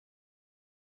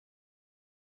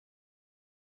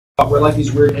We're like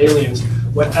these weird aliens.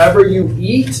 Whatever you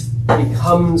eat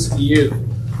becomes you.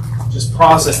 Just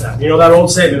process that. You know that old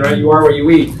statement, right? You are what you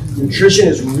eat. Nutrition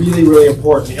is really, really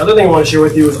important. The other thing I want to share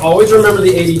with you is always remember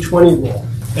the 80-20 rule.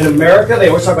 In America, they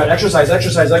always talk about exercise,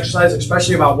 exercise, exercise,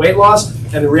 especially about weight loss.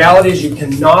 And the reality is you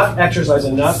cannot exercise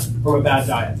enough from a bad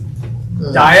diet.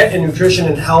 Diet and nutrition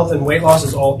and health and weight loss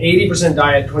is all 80%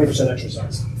 diet, 20%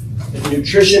 exercise. And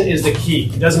nutrition is the key.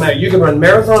 It doesn't matter. You can run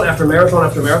marathon after marathon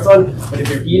after marathon, but if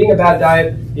you're eating a bad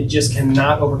diet, it just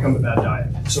cannot overcome a bad diet.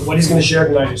 So what he's going to share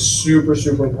tonight is super,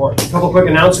 super important. A couple quick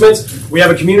announcements. We have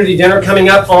a community dinner coming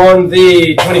up on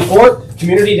the 24th.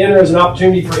 Community dinner is an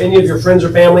opportunity for any of your friends or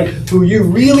family who you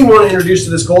really want to introduce to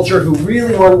this culture, who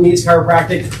really needs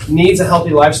chiropractic, needs a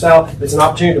healthy lifestyle. It's an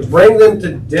opportunity to bring them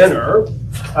to dinner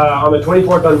on the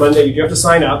 24th on Monday. You do have to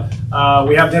sign up.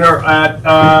 We have dinner at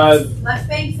Left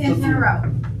Bank, Santana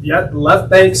Road. Yep, Left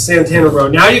Bank, Santana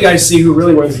Road. Now you guys see who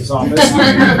really runs this office.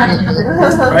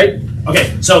 Right?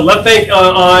 Okay, so Left Bank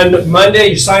on Monday,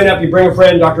 you sign up, you bring a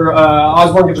friend. Dr.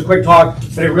 Osborne gives a quick talk,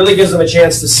 but it really gives them a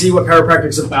chance to see what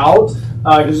chiropractic's about.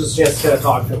 Gives us a chance to get a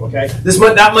talk to them, okay?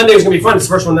 That Monday is going to be fun. It's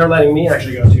the first one they're letting me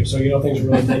actually go to, so you know things are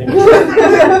really taking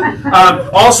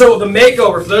Also, the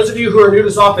makeover. For those of you who are new to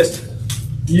this office,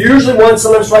 usually once,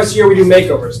 sometimes twice a year, we do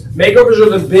makeovers. Makeovers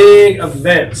are the big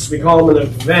events. We call them an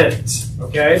event,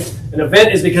 okay? An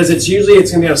event is because it's going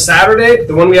to be on Saturday.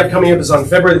 The one we have coming up is on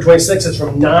February the 26th. It's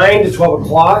from 9 to 12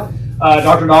 o'clock.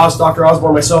 Dr. Doss, Dr.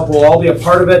 Osborne, myself will all be a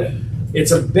part of it.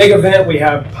 It's a big event. We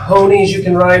have ponies you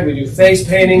can ride. We do face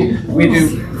painting. We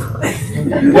do...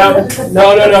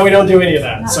 No, we don't do any of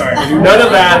that. Sorry. We do none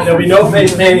of that. There'll be no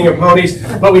face painting or ponies.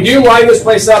 But we do line this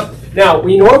place up. Now,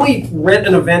 we normally rent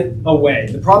an event away.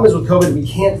 The problem is with COVID, we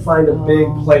can't find a big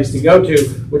place to go to,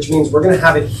 which means we're going to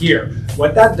have it here.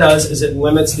 What that does is it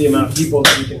limits the amount of people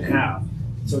that we can have.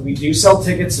 So we do sell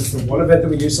tickets. It's the one event that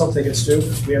we do sell tickets to.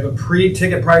 We have a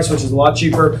pre-ticket price, which is a lot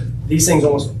cheaper. These things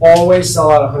almost always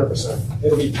sell out 100%.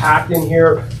 It'll be packed in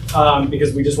here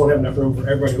because we just won't have enough room for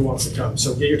everybody who wants to come.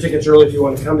 So get your tickets early if you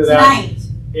want to come to that.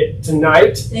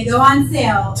 Tonight. They go on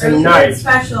sale. Tonight.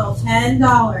 Special,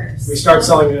 $10. We start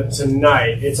selling it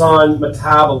tonight. It's on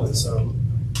metabolism.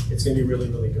 It's going to be really,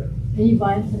 really good. Can you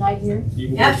buy them tonight here? You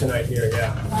can get it tonight here,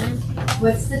 yeah.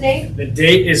 What's the date? The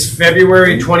date is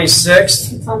February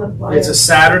 26th. It's on the flyer. It's a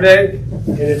Saturday,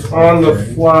 and it's on the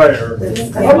flyer. How do you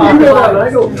know that? I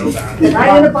don't know that.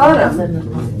 Right in the bottom,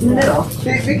 in the middle.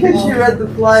 Because she read the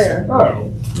flyer.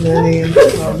 Oh. So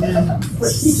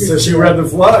she read the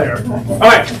flyer. All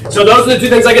right, so those are the two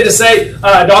things I get to say.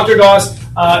 Dr. Doss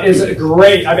is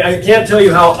great. I mean, I can't tell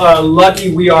you how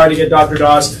lucky we are to get Dr.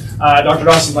 Doss. Dr.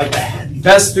 Doss is like the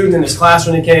best student in his class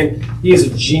when he came. He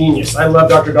is a genius. I love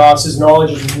Dr. Doss. His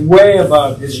knowledge is way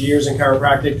above his years in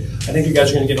chiropractic. I think you guys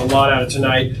are going to get a lot out of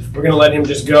tonight. We're going to let him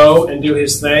just go and do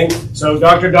his thing. So,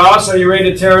 Dr. Doss, are you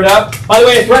ready to tear it up? By the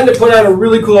way, I threatened to put out a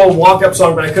really cool walk-up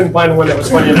song, but I couldn't find one that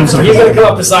was funny enough. So he's going to come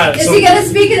up beside us. Is he going to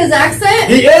speak in his accent?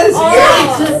 He is. Oh.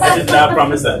 Yeah. I did not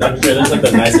promise that. Dr. Trey, that's like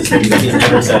the nicest thing that he's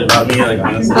ever said about me, like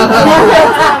honestly.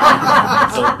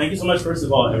 So thank you so much, first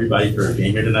of all, everybody, for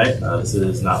being here tonight. This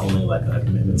is not only like a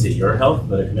commitment to your health,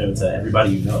 but a commitment to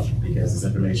everybody you know, because this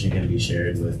information can be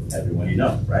shared with everyone you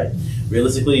know, right?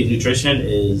 Realistically, nutrition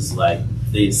is like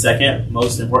the second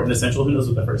most important essential. Who knows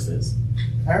what the first is?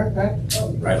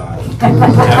 Chiropractic. Right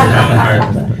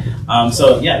on.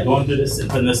 So yeah, going through this and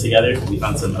putting this together, we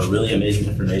found some really amazing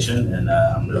information, and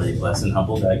I'm really blessed and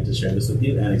humbled that I get to share this with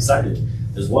you, and excited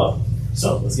as well.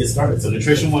 So let's get started. So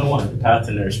Nutrition 101, the path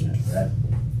to nourishment, right?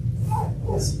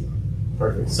 Let's see.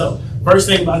 Perfect. So first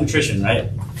thing about nutrition, right?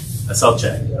 A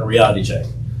self-check, a reality check.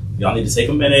 We all need to take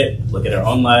a minute, look at our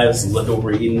own lives, look at what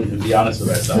we're eating, and be honest with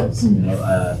ourselves. You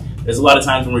know, there's a lot of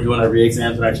times when we're doing our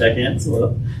re-exams and our check-ins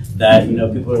that, you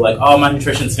know, people are like, oh, my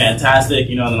nutrition's fantastic,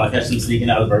 you know, and then I'll catch them sneaking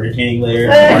out of Burger King later in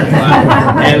the parking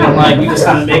lot. And then, like, we just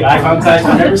kind of make eye contact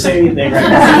and never say anything,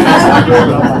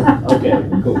 right? Okay,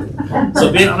 cool.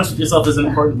 So being honest with yourself is an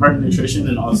important part of nutrition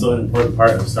and also an important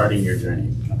part of starting your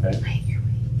journey, okay?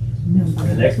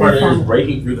 The next part is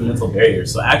breaking through the mental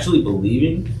barriers. So actually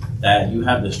believing that you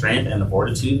have the strength and the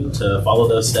fortitude to follow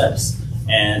those steps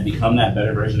and become that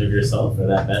better version of yourself, or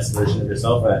that best version of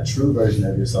yourself, or that true version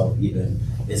of yourself even,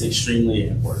 is extremely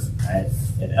important, right?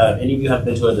 If any of you have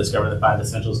been to a Discover the 5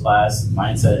 Essentials class,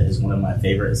 mindset is one of my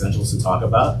favorite essentials to talk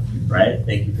about, right?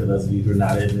 Thank you for those of you who are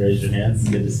not in, raise your hands. It's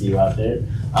good to see you out there.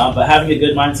 But having a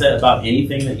good mindset about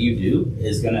anything that you do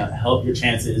is going to help your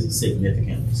chances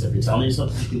significantly. So if you're telling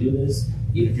yourself you can do this,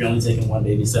 even if you're only taking one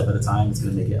baby step at a time, it's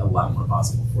going to make it a lot more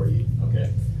possible for you,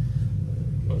 okay?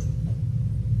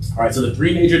 All right, so the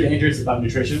 3 major dangers about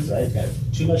nutrition, right? You've got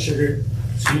too much sugar,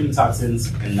 too many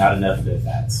toxins and not enough good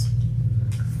fats.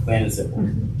 Plain and simple.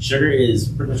 Sugar is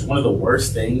pretty much one of the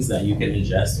worst things that you can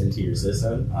ingest into your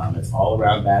system. It's all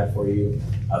around bad for you,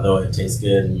 although it tastes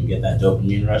good and you get that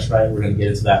dopamine rush, right? We're going to get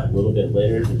into that a little bit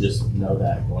later, but just know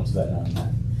that, go into that knowing that.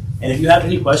 And if you have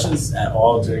any questions at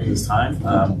all during this time,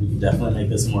 we can definitely make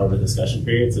this more of a discussion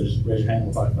period, so just raise your hand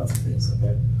and we'll talk about some things,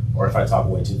 okay? Or if I talk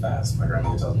way too fast, my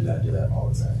grandmother tells me that I do that all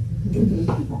the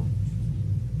time.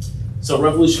 So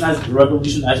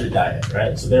revolutionize your diet,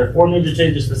 right? So there are 4 major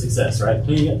changes for success, right?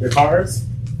 Cleaning up your carbs,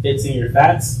 fixing your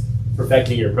fats,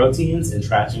 perfecting your proteins, and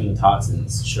trashing the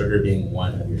toxins, sugar being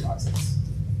one of your toxins.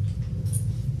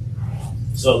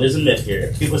 So there's a myth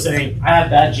here. People are saying, I have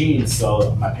bad genes,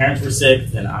 so my parents were sick,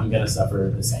 then I'm gonna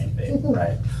suffer the same thing,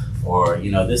 right? Or,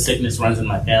 you know, this sickness runs in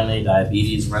my family,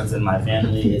 diabetes runs in my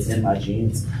family, it's in my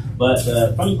genes. But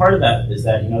the funny part of that is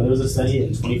that, you know, there was a study in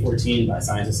 2014 by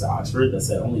scientists at Oxford that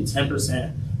said only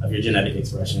 10% of your genetic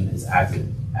expression is active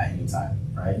at any time,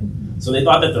 right? So they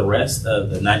thought that the rest of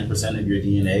the 90% of your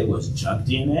DNA was junk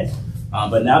DNA.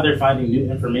 But now they're finding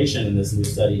new information in this new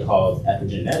study called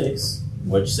epigenetics,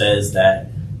 which says that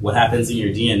what happens in your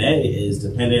DNA is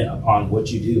dependent upon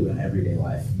what you do in everyday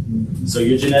life. So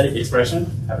your genetic expression,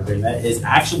 have a great night, is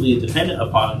actually dependent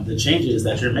upon the changes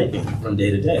that you're making from day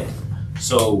to day.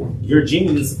 So your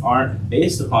genes aren't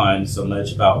based upon so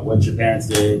much about what your parents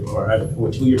did or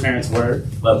who your parents were,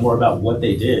 but more about what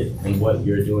they did and what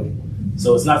you're doing.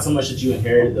 So it's not so much that you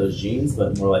inherited those genes,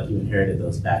 but more like you inherited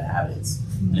those bad habits.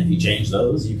 And if you change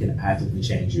those, you can actively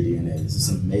change your DNA. This is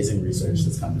some amazing research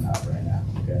that's coming out right now,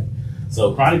 okay?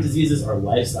 So chronic diseases are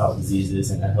lifestyle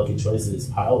diseases, and unhealthy choices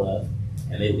pile up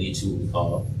and they lead to what we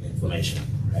call inflammation,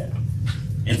 right?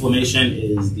 Inflammation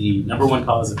is the #1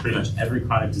 cause of pretty much every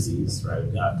chronic disease, right?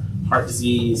 We've got heart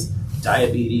disease,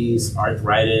 diabetes,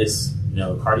 arthritis, you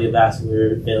know,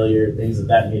 cardiovascular failure, things of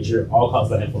that nature, all caused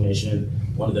by inflammation.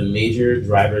 One of the major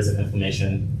drivers of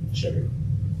inflammation, sugar.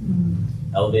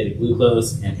 Elevated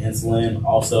glucose and insulin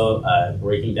also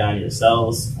breaking down your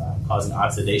cells, causing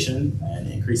oxidation and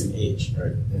increasing age,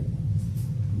 or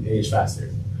you age faster.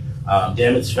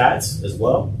 Damaged fats as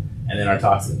well, and then our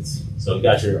toxins. So we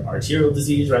got your arterial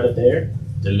disease right up there,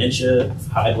 dementia,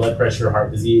 high blood pressure,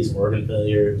 heart disease, organ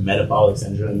failure, metabolic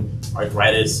syndrome,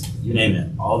 arthritis, you name it.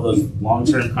 All those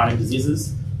long-term chronic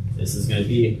diseases, this is going to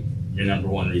be your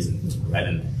 #1 reason right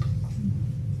in there.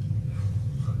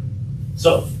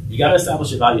 So you got to establish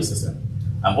your value system.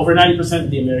 Over 90% of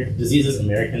the diseases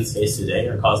Americans face today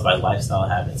are caused by lifestyle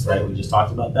habits, right? We just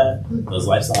talked about that. Those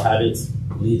lifestyle habits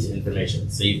lead to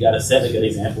inflammation. So you've got to set a good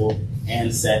example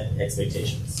and set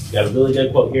expectations. You got a really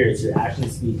good quote here. It's your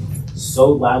actions speak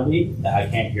so loudly that I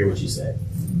can't hear what you say.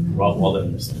 Well done,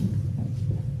 understand.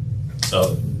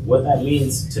 So what that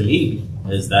means to me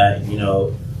is that, you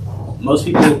know, most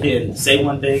people can say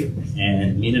one thing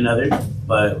and mean another,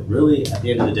 but really at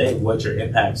the end of the day, what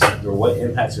impacts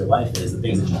your life is the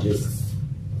things that you do,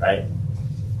 right?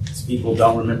 So people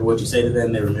don't remember what you say to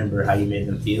them, they remember how you made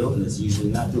them feel, and it's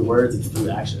usually not through words, it's through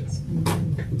actions.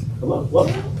 Hello,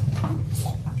 welcome.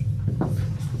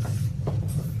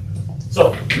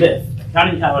 So, myth,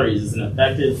 counting calories is an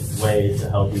effective way to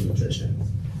healthy nutrition.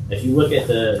 If you look at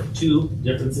the two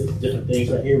different things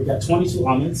right here, we've got 22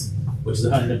 almonds, which is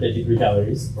 153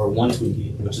 calories, or 1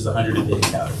 Twinkie, which is 150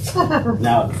 calories.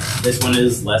 Now, this one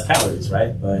is less calories,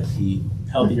 right? But the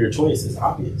healthier choice is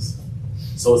obvious.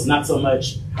 So it's not so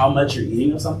much how much you're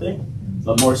eating of something,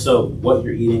 but more so what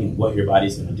you're eating and what your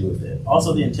body's gonna do with it.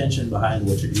 Also the intention behind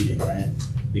what you're eating, right?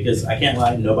 Because I can't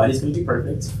lie, nobody's gonna be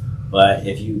perfect. But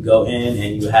if you go in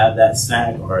and you have that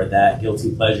snack or that guilty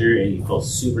pleasure and you feel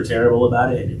super terrible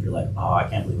about it, and if you're like, oh, I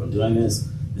can't believe I'm doing this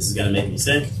is gonna make me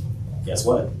sick, guess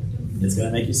what? It's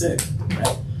gonna make you sick,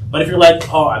 right? But if you're like,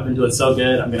 oh, I've been doing so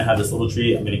good, I'm gonna have this little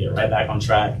treat, I'm gonna get right back on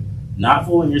track, not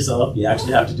fooling yourself, you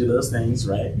actually have to do those things,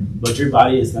 right? But your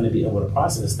body is gonna be able to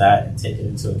process that and take it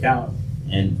into account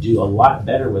and do a lot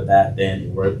better with that than it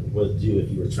would do if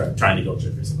you were trying to guilt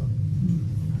trip yourself.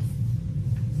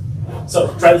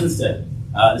 So try this instead.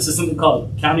 This is something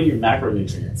called counting your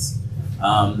macronutrients.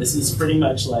 This is pretty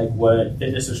much like what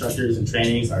fitness instructors and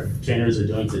trainers are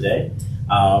doing today.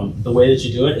 The way that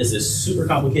you do it is this super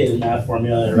complicated math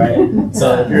formula, right?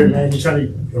 So if you're a man,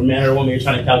 or man or woman, you're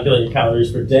trying to calculate your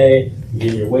calories per day, you're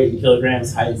getting your weight in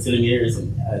kilograms, height in centimeters,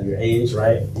 and your age,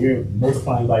 right? You're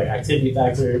multiplying by your activity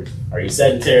factor. Are you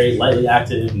sedentary, lightly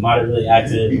active, moderately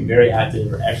active, very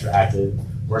active, or extra active,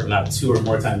 working out 2 or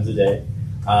more times a day?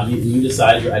 You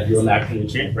decide your ideal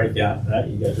macronutrient breakdown, right?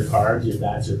 You got your carbs, your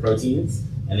fats, your proteins,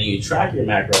 and then you track your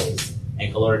macros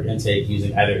and caloric intake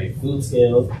using either a food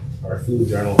scale or a food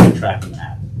journal or tracking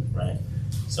app, right?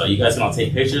 So you guys can all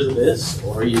take pictures of this,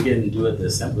 or you can do it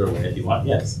the simpler way if you want.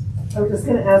 Yes. I was just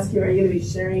gonna ask you, are you gonna be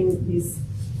sharing these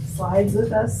slides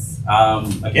with us?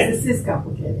 Again, This is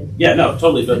complicated. yeah, no,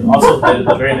 totally. But also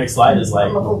the very next slide is like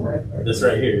I'm over it. this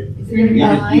right here. Is it gonna be You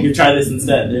online? can try this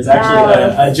instead. There's actually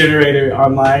a generator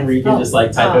online where you can just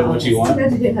like type in what you Too want.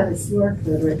 bad you didn't have a QR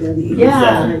code right there. that you could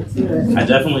Yeah. send it to it. I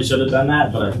definitely should have done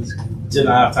that, but I did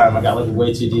not have time. I got like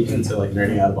way too deep into like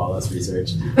nerding out of all this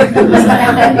research. Right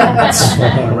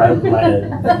over my head.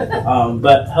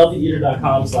 But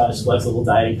healthyeater.com/flexible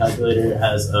dieting calculator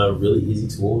has a really easy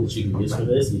tool that you can use for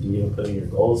this. You can even put in your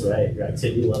goals, right? Your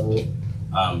activity level.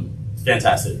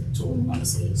 Fantastic tool,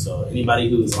 honestly. So anybody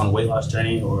who's on a weight loss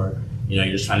journey, or you're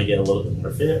just trying to get a little bit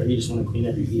more fit, or you just want to clean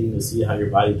up your eating to see how your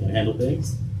body can handle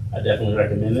things, I definitely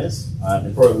recommend this.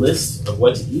 And for a list of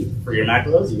what to eat for your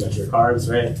macros, you got your carbs,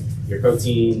 right? Your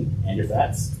protein and your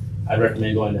fats. I'd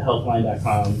recommend going to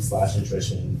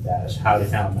healthline.com/nutrition-how to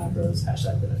count macros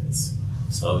 #benefits.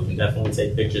 So we can definitely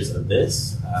take pictures of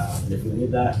this. And if we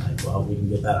need that, we can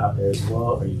get that out there as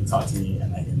well, or you can talk to me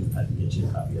and I can get you a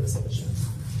copy of the solution.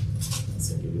 Let's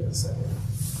give you a second.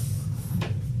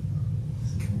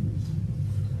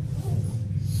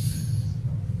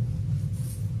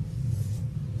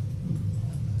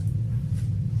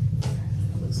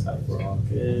 Looks like we're all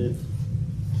good.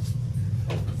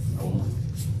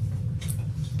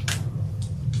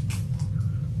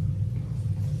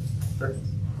 Perfect.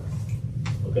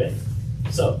 Okay,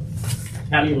 so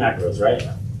counting your macros, right?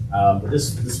 But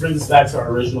this brings us back to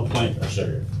our original point of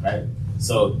sugar, right?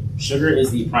 So sugar is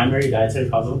the primary dietary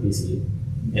cause of obesity.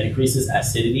 It increases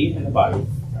acidity in the body,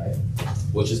 right?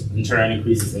 Which is in turn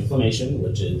increases inflammation,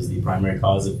 which is the primary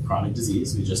cause of chronic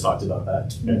disease. We just talked about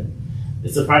that. Okay?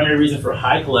 It's the primary reason for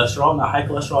high cholesterol. Now, high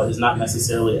cholesterol is not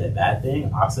necessarily a bad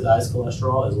thing. Oxidized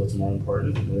cholesterol is what's more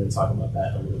important. We're going to talk about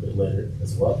that a little bit later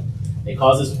as well. It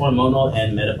causes hormonal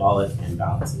and metabolic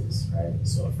imbalances, right?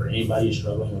 So for anybody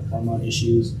struggling with hormone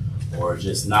issues or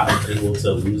just not able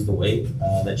to lose the weight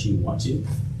that you want to,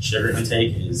 sugar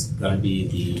intake is going to be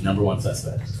the #1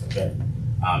 suspect, okay?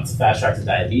 It's a fast track to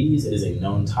diabetes. It is a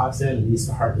known toxin. It leads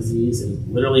to heart disease. It is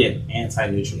literally an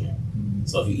anti-nutrient.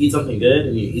 So if you eat something good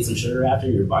and you eat some sugar after,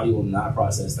 your body will not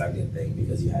process that good thing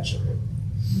because you had sugar.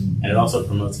 And it also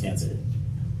promotes cancer.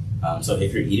 So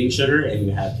if you're eating sugar and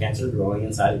you have cancer growing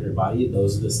inside of your body,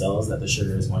 those are the cells that the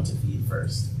sugar is going to feed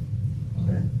first.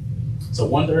 Okay. So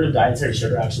 1/3 of dietary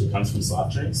sugar actually comes from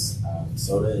soft drinks.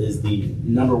 Soda is the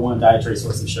 #1 dietary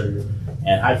source of sugar.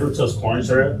 And high fructose corn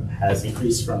syrup has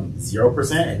increased from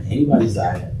 0% in anybody's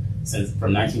diet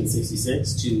from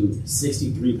 1966 to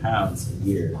 63 pounds a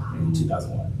year in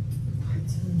 2001.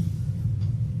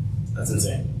 That's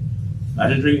insane.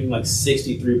 Imagine drinking like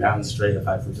 63 pounds straight of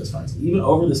high fructose corn syrup. Even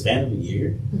over the span of a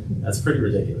year, that's pretty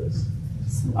ridiculous.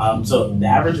 So the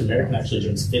average American actually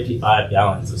drinks 55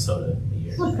 gallons of soda a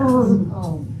year.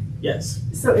 Yes.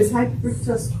 So is high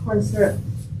fructose corn syrup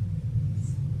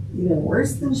even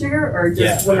worse than sugar, or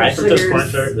just Yeah, one high of fructose corn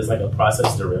sugars? syrup is like a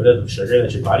processed derivative of sugar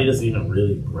that your body doesn't even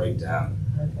really break down.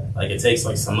 Okay. Like it takes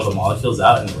like some of the molecules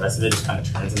out and the rest of it just kind of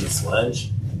turns into sludge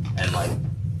and like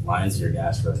lines your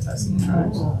gastrointestinal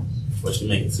tract, which can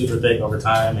make it super thick over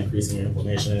time, increasing your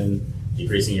inflammation,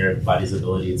 decreasing your body's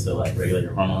ability to like regulate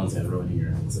your hormones and ruining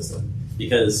your immune system.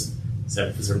 Because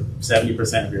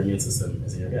 70% of your immune system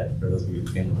is in your gut. For those of you who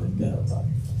came with gut health talk.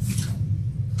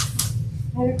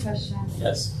 I had a question.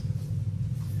 Yes.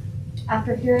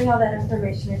 After hearing all that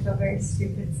information, I feel very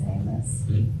stupid saying this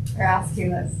or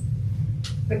asking this.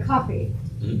 But coffee.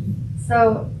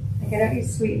 So, like, I don't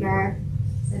use sweetener,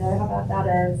 so I know how bad that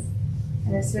is.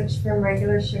 And I switched from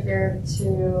regular sugar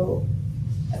to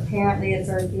apparently it's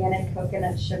organic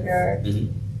coconut sugar.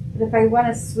 But if I want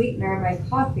a sweetener in my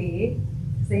coffee,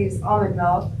 because I use almond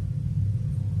milk,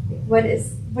 what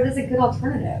is a good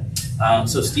alternative?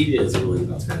 So stevia is a really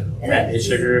good alternative. It Fat is.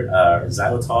 sugar,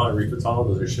 xylitol or erythritol,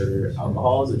 those are sugar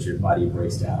alcohols that your body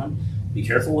breaks down. Be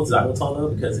careful with xylitol though,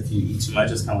 because if you eat too much,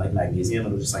 it's kind of like magnesium.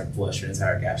 It'll just like flush your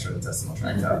entire gastrointestinal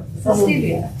tract out. So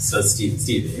stevia. So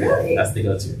stevia, Really? that's the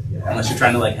go-to. Yeah. Unless you're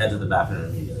trying to like head to the bathroom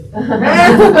immediately.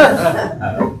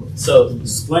 So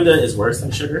Splenda is worse than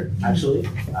sugar, actually.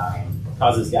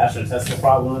 Causes gastrointestinal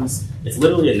problems. It's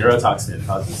literally a neurotoxin. It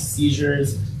causes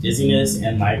seizures, dizziness,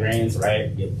 and migraines, right?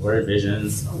 You get blurred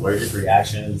visions, allergic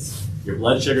reactions. Your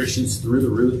blood sugar shoots through the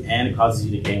roof, and it causes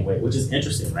you to gain weight, which is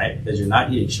interesting, right? Because you're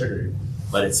not eating sugar,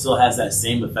 but it still has that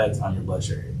same effect on your blood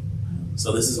sugar.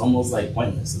 So this is almost like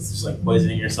pointless. It's just like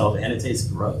poisoning yourself, and it tastes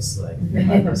gross, like in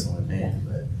my personal opinion.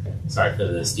 But sorry for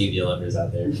the stevia lovers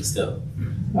out there, but still.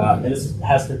 And it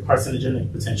has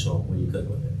carcinogenic potential when you cook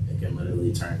with it. It can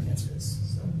literally turn cancerous.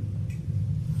 So.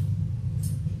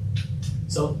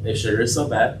 So if sugar is so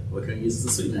bad, what can we use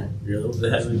as a sweetener? You're a little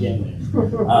bit ahead of the game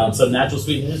there. Some natural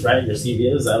sweeteners, right? Your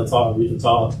stevia, xylitol,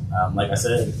 erythritol. Like I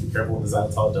said, be careful with the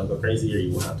xylitol. Don't go crazy, or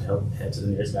you will have to head to the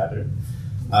nearest bathroom.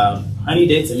 Honey,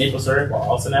 dates, and maple syrup are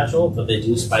also natural, but they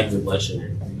do spike your blood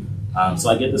sugar. So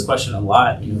I get this question a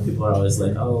lot. You know, people are always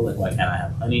like, "Oh, like why can't I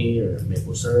have honey or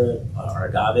maple syrup or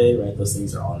agave?" Right? Those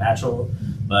things are all natural.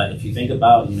 But if you think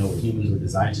about, you know, what humans were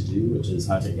designed to do, which is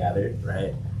hunt and gather,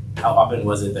 right? How often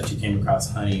was it that you came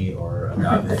across honey or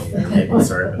agave or maple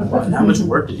syrup and how much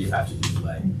work did you have to do?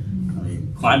 Like, I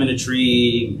mean, climbing a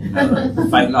tree, you know,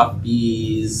 fighting off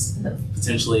bees,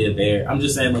 potentially a bear. I'm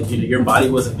just saying, like, you know, your body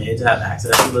wasn't made to have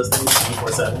access to those things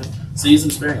 24/7. So use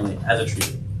them sparingly as a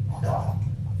treat.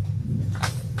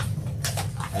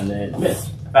 And then myth,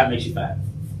 fat makes you fat.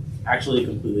 Actually,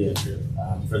 completely untrue.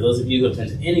 For those of you who have been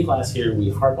to any class here, we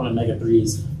harp on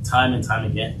omega-3s time and time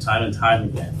again.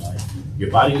 Like, your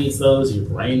body needs those, your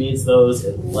brain needs those,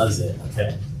 it loves it,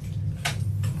 okay?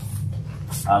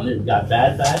 You've got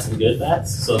bad fats and good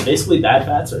fats. So basically bad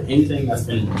fats are anything that's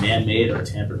been man-made or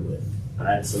tampered with, all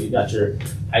right? So you've got your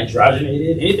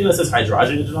hydrogenated, anything that says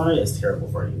hydrogenated on it is terrible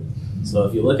for you. So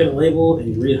if you look at a label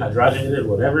and you read hydrogenated or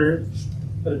whatever,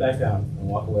 put it back down and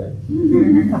walk away,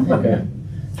 okay?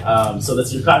 So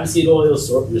that's your cottonseed oil, your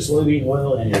soybean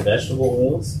oil, and your vegetable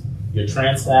oils. Your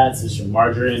trans fats is your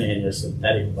margarine and your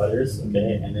synthetic butters,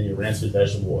 okay? And then your rancid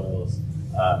vegetable oils.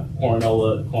 Corn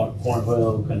oil,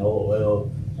 canola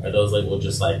oil, are those labeled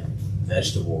just like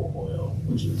vegetable oil,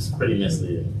 which is pretty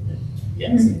misleading.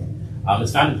 Yes.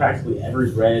 It's found in practically every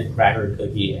bread, cracker,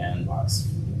 cookie, and box.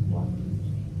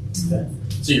 Okay.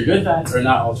 So your good fats are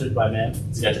not altered by man. So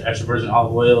you got your extra virgin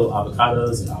olive oil,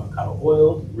 avocados, and avocado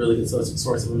oil. Really good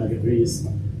source of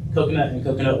omega-3s. Coconut and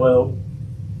coconut oil.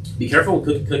 Be careful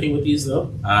with cooking with these though,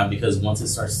 because once it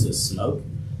starts to smoke,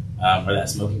 or that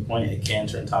smoking point, it can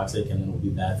turn toxic and then it will be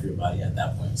bad for your body at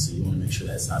that point. So you want to make sure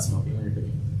that it's not smoking when you're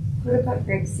cooking. What about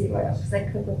grapeseed oil? Because I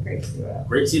cook with grapeseed oil.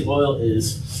 Grapeseed oil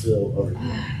is still over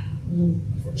here,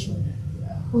 unfortunately.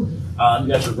 Yeah. You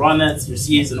got your raw nuts, your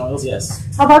seeds, and oils, yes.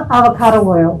 How about avocado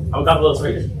oil? Avocado oil is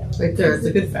right here. Right there, it's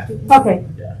a good fat. Okay.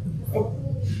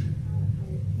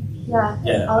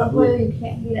 Yeah, olive oil you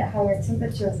can't heat at higher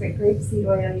temperatures, but grapeseed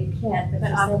oil you can't, but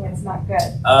you're saying it's not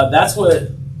good. That's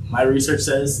what my research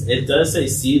says. It does say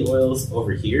seed oils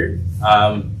over here,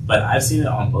 but I've seen it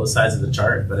on both sides of the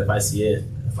chart. But if I see it,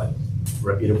 if like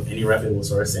any reputable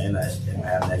source saying that it might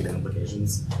have negative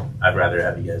implications, I'd rather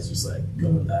have you guys just like go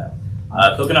with that.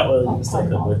 Coconut oil you can still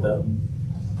cook with though.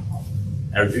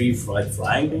 Are you like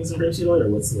frying things in grapeseed oil, or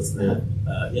what's the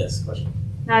yes question?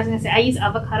 No, I was gonna say I use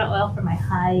avocado oil for my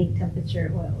high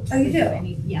temperature oils. Oh, you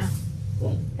do? Yeah.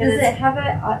 Does it have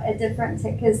a different?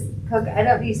 Because I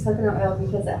don't use coconut oil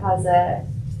because it has a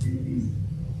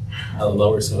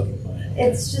lower smoking point.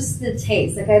 It's just the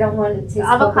taste. Like I don't want to taste.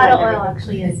 Avocado oil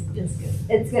actually is good.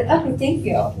 It's good. Okay, thank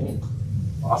you.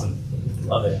 Awesome,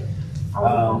 love it.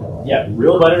 Yeah,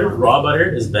 real butter, raw butter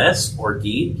is best, or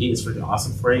ghee. Ghee is freaking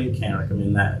awesome for you. Can't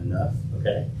recommend that enough.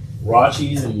 Okay. Raw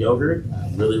cheese and yogurt,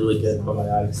 really, really good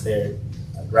probiotics there.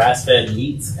 Grass-fed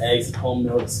meats, eggs, whole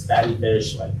milks, fatty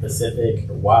fish like Pacific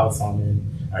or wild salmon,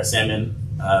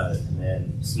 and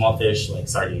then small fish like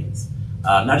sardines.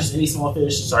 Not just any small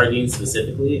fish, sardines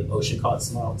specifically. Ocean-caught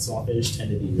small fish tend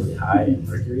to be really high in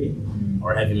mercury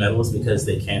or heavy metals because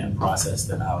they can't process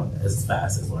them out as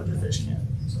fast as larger fish can.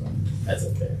 So that's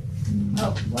up there.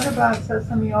 What about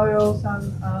sesame oils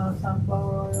and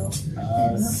sunflower oil?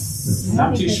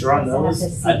 Not too sure on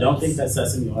those. I don't think that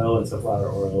sesame oil and sunflower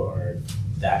oil are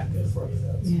that good for you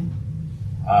though.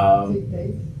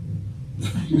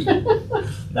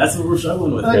 That's what we're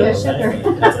struggling with. Okay,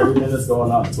 sure. That's everything that's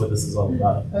going on. That's what this is all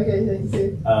about. Okay, thank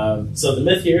you. So the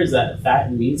myth here is that fat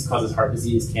in meats causes heart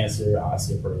disease, cancer,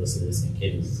 osteoporosis, and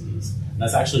kidney disease. And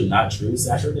that's actually not true.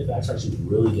 Saturated fats are actually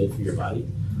really good for your body.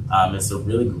 It's a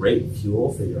really great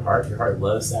fuel for your heart. Your heart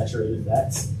loves saturated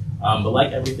fats. But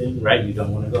like everything, right, you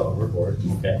don't want to go overboard,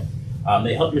 okay?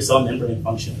 They help your cell membrane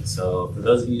function. So for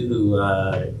those of you who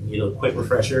need a quick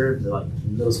refresher, like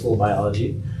middle school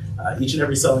biology, each and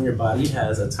every cell in your body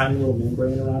has a tiny little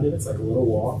membrane around it. It's like a little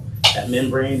wall. That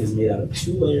membrane is made out of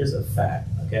 2 layers of fat,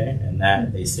 okay? And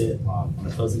that they sit on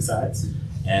opposing sides.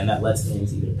 And that lets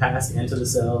things either pass into the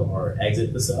cell or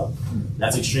exit the cell.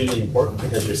 That's extremely important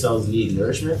because your cells need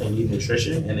nourishment, they need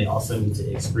nutrition, and they also need to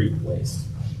excrete waste.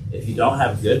 If you don't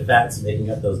have good fats making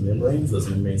up those membranes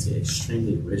get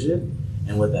extremely rigid.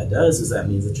 And what that does is that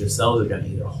means that your cells are going to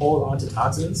either hold on to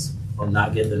toxins or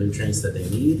not get the nutrients that they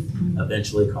need,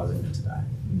 eventually causing them to die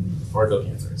or go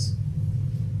cancerous.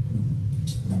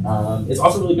 It's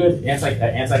also really good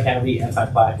anti-cavity,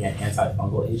 anti-plaque, and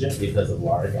antifungal agent because of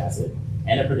lauric acid,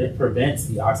 and it prevents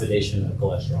the oxidation of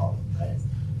cholesterol. Right.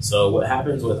 So what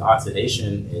happens with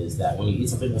oxidation is that when you eat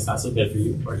something that's not so good for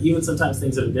you, or even sometimes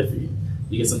things that are good for you,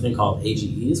 you get something called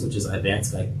AGEs, which is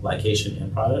advanced glycation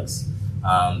end products.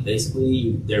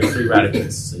 Basically, they're free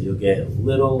radicals. So you'll get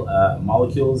little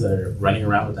molecules that are running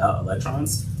around without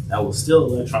electrons that will steal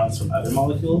electrons from other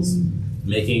molecules,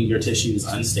 making your tissues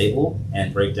unstable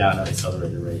and break down at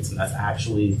accelerated rates. And that's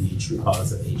actually the true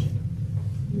cause of aging.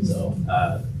 So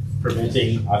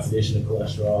preventing oxidation of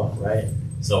cholesterol, right?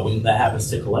 So when that happens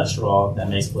to cholesterol, that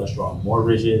makes cholesterol more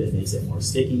rigid, it makes it more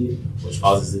sticky, which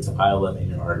causes it to pile up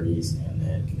in your arteries and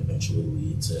then can eventually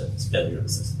lead to failure of the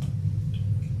system.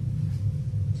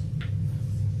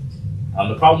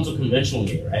 The problems with conventional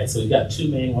meat, right? So you've got two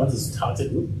main ones. This is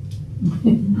toxic.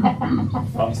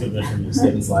 Problems with conventional meat.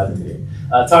 Saving slides today.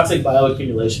 Toxic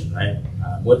bioaccumulation, right?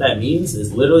 What that means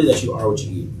is literally that you are what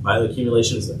you eat.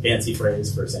 Bioaccumulation is a fancy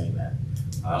phrase for saying that.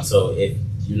 So if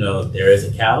you know there is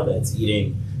a cow that's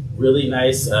eating really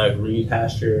nice green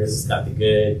pastures, it's got the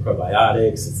good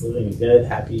probiotics, it's living a good,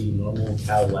 happy, normal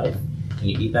cow life, and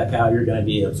you eat that cow, you're going to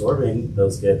be absorbing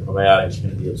those good probiotics,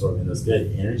 you're going to be absorbing those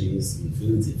good energies and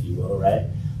foods, if you will, right?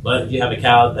 But if you have a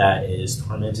cow that is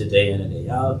tormented day in and day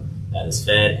out, that is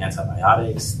fed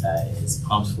antibiotics, that is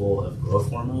pumped full of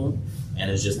growth hormone, and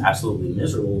is just absolutely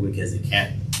miserable because it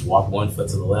can't walk 1 foot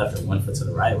to the left or 1 foot to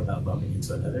the right without bumping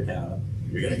into another cow,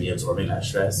 you're going to be absorbing that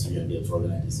stress, you're going to be absorbing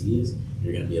that disease,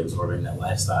 you're going to be absorbing that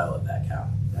lifestyle of that cow,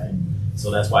 right?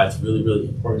 So that's why it's really, really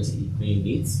important to eat clean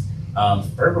meats.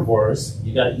 Herbivores,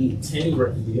 you got to eat 10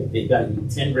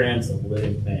 grams of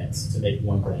living plants to make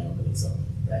 1 gram of itself,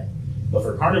 right? But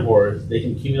for carnivores, they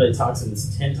can accumulate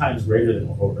toxins 10 times greater than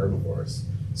herbivores.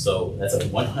 So that's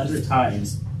 100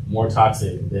 times more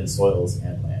toxic than soils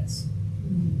and plants.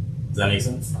 Does that make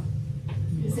sense?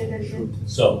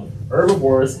 So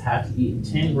herbivores have to eat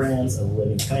 10 grams of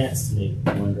living plants to make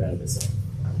 1 gram of itself.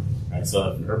 Right?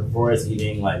 So if an herbivore is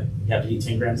eating, you have to eat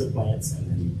 10 grams of plants and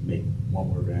then you make 1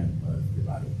 more gram of your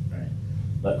body, right?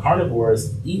 But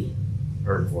carnivores eat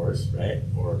herbivores, right?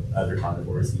 Or other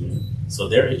carnivores even. So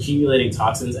they're accumulating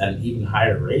toxins at an even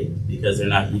higher rate because they're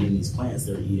not eating these plants,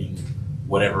 they're eating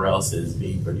whatever else is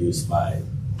being produced by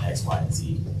X, Y, and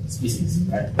Z species,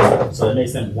 right? So that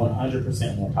makes them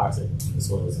 100% more toxic than the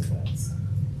soils and plants.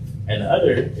 And the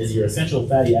other is your essential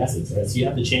fatty acids, right? So you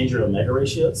have to change your omega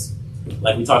ratios.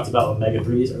 Like we talked about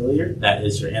omega-3s earlier, that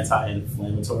is your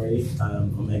anti-inflammatory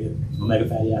omega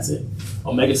fatty acid.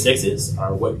 Omega-6s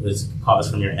are what is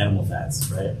caused from your animal fats,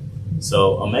 right?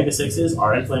 So omega-6s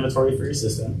are inflammatory for your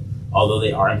system, although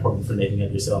they are important for making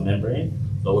up your cell membrane.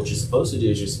 But what you're supposed to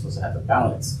do is you're supposed to have a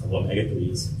balance of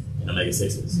omega-3s and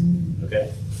omega-6s,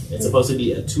 okay? It's supposed to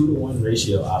be a 2-to-1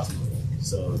 ratio optimally.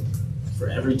 So for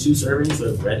every 2 servings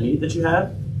of red meat that you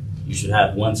have, you should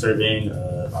have 1 serving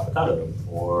of avocado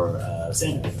or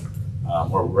salmon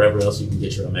or wherever else you can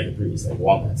get your omega-3s, like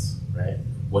walnuts, right?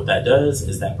 What that does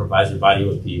is that provides your body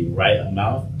with the right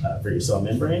amount for your cell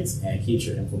membranes and keeps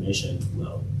your inflammation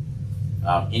low.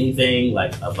 Anything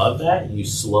like above that, you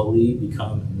slowly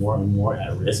become more and more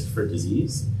at risk for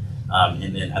disease.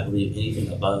 And then I believe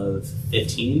anything above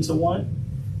 15-to-1,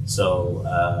 so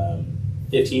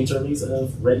 15 servings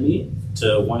of red meat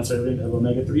to 1 serving of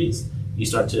omega-3s, you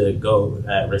start to go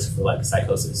at risk for like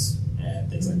psychosis and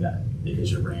things like that because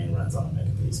your brain runs on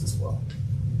omega-3s as well.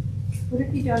 What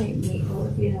if you don't eat meat? What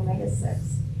would be an omega-6?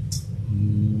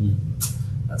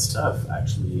 That's tough,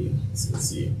 actually. Let's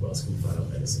see. What else can we find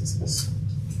omega-6s?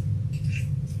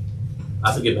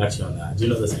 I'll have to get back to you on that. I do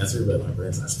know this answer, but my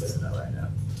brain's not spitting out right now.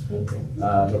 Thank you.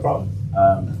 No problem.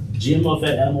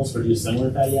 GMO-fed animals produce similar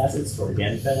fatty acids to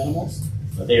organic-fed animals,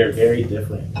 but they are very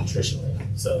different nutritionally.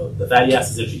 So the fatty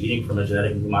acids that you're eating from a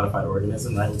genetically modified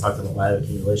organism, right? We talked about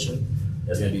bioaccumulation.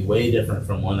 Is going to be way different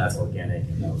from one that's organic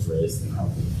and that was raised in a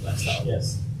healthy lifestyle.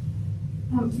 Yes.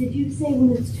 Did you say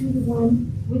when it's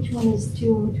 2-to-1, which one is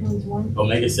 2 and which one's 1?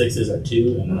 Omega-6s are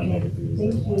 2 and then Okay. omega-3s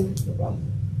Thank are 1. you. No problem.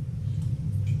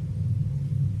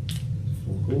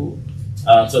 Cool.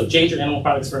 So change your animal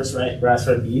products first, right?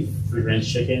 Grass-fed beef,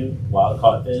 free-range chicken,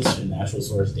 wild-caught fish, and natural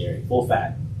source dairy. Full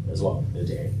fat as well, the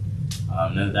dairy.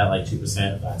 None of that like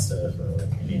 2% fat stuff or like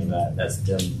any of that. That's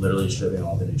them literally stripping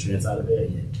all the nutrients out of it.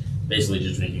 And you're basically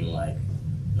just drinking like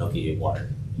milky water.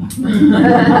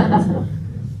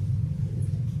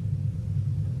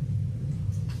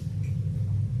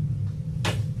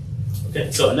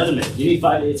 Okay, so another myth. You need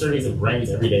 5 to 8 servings of grains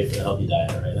every day for a healthy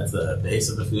diet, right? That's the base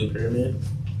of the food pyramid,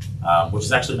 which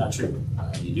is actually not true.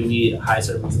 You do need high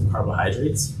servings of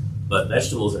carbohydrates, but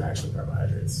vegetables are actually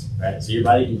carbohydrates, right? So your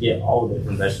body can get all of it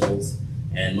from vegetables,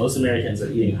 and most Americans are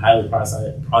eating highly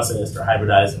processed or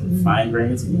hybridized and refined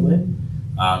grains anyway.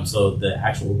 So the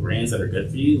actual grains that are good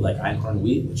for you, like einkorn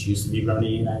wheat, which used to be grown in the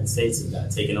United States and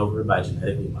got taken over by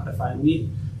genetically modified wheat,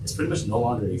 is pretty much no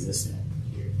longer existent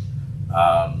here.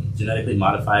 Genetically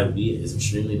modified wheat is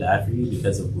extremely bad for you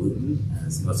because of gluten,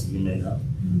 as most of you may know.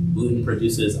 Gluten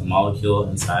produces a molecule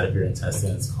inside of your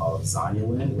intestines called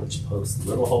zonulin, which pokes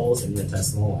little holes in your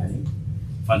intestinal lining.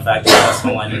 Fun fact, your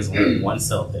intestinal lining is only one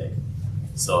cell thick.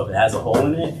 So if it has a hole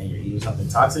in it and you're eating something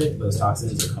toxic, those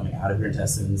toxins are coming out of your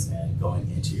intestines and going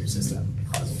into your system,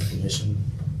 causing inflammation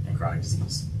and chronic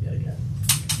disease yet again.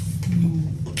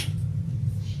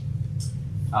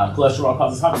 Cholesterol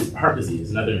causes heart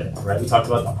disease, another myth, right? We talked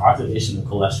about the oxidation of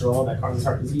cholesterol that causes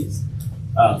heart disease.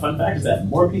 Fun fact is that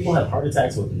more people have heart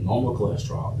attacks with normal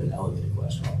cholesterol than elevated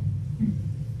cholesterol,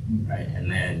 right?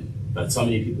 But so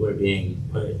many people are being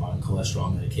put on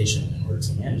cholesterol medication in order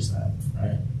to manage that,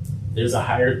 right? There's a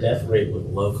higher death rate with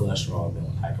low cholesterol than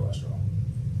with high cholesterol.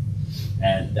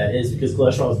 And that is because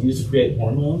cholesterol is used to create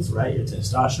hormones, right? Your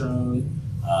testosterone,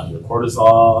 your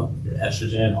cortisol, your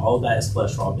estrogen, all of that is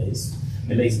cholesterol based.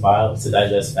 It makes bile to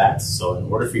digest fats. So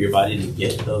in order for your body to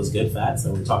get those good fats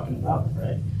that we're talking about,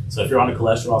 right? So if you're on a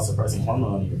cholesterol suppressing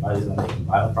hormone and your body's not making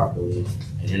bile properly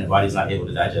and your body's not able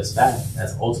to digest fat,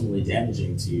 that's ultimately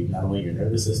damaging to not only your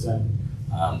nervous system,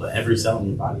 but every cell in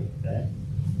your body, right?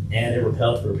 And it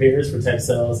repairs, protects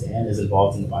cells, and is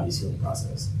involved in the body's healing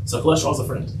process. So cholesterol is a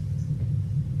friend.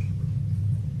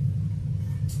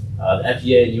 The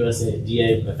FDA and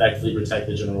USDA effectively protect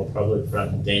the general public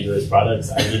from dangerous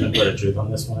products. I didn't even put a truth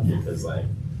on this one because, like,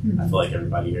 I feel like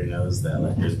everybody here knows that,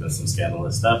 like, there's been some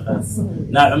scandalous stuff that's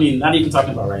not even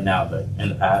talking about right now, but in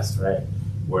the past, right,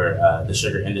 where the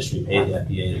sugar industry paid the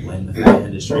FDA to blame the fat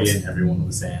industry, and everyone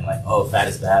was saying, like, oh, fat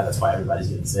is bad, that's why everybody's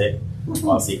getting sick,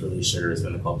 while secretly sugar has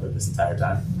been the culprit this entire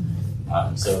time.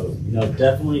 So,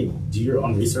 definitely do your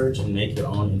own research and make your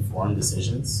own informed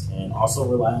decisions, and also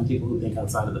rely on people who think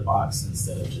outside of the box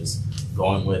instead of just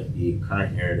going with the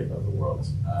current narrative of the world.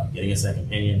 Getting a second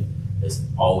opinion is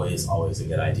always a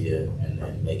good idea, and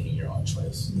then making your own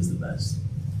choice is the best.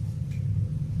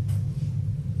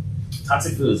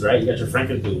 Toxic foods, right? You got your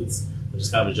Frankenfoods, which is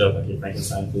kind of a joke, like your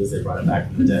Frankenstein foods. They brought it back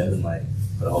from the dead and like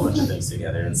put a whole bunch of things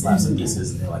together and slap some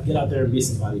pieces, and they're like, get out there and be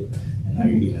somebody. And now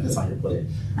you're eating it. It's on your plate.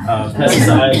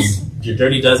 Pesticides, your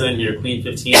Dirty Dozen, your Clean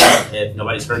 15. If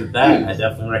nobody's heard of that, I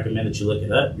definitely recommend that you look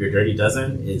it up. Your Dirty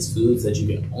Dozen is foods that you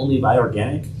can only buy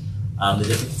organic. The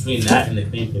difference between that and the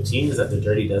Clean 15 is that the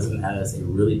Dirty Dozen has a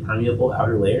really permeable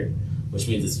outer layer, which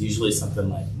means it's usually something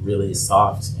like really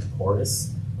soft and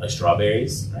porous, like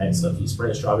strawberries, right? So if you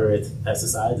spray a strawberry with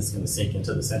pesticides, it's going to sink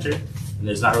into the center, and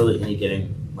there's not really any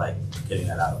getting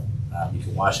that out. You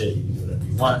can wash it, you can do whatever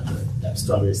you want, but that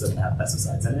strawberry doesn't have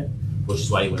pesticides in it, which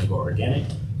is why you want to go organic.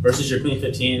 Versus your Clean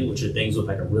 15, which are things with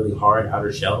like a really hard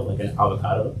outer shell, like an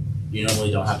avocado. You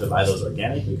normally don't have to buy those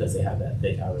organic because they have that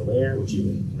thick outer layer, which you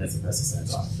can rinse the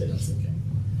pesticides off. They don't sink in.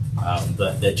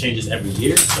 But that changes every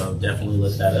year, so definitely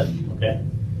look that up, okay?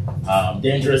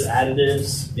 Dangerous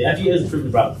additives. The FDA has approved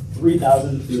about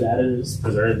 3,000 food additives,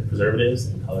 preservatives,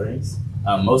 and colorings,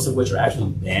 most of which are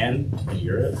actually banned in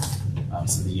Europe.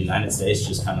 So the United States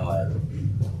just kind of like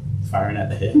firing at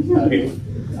the hip out here.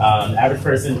 The average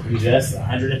person ingests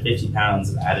 150 pounds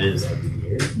of additives every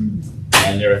year.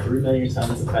 And there are 3 million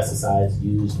tons of pesticides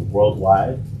used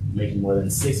worldwide, making more than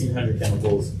 1,600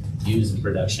 chemicals used in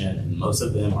production, and most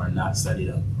of them are not studied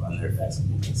on their effects on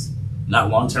humans. Not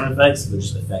long-term effects, but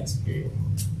just effects, period.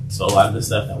 So a lot of the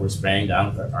stuff that we're spraying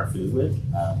down our food with,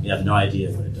 we have no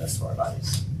idea what it does to our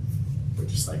bodies. We're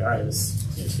just like, all right, this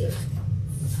seems good.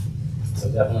 So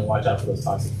definitely watch out for those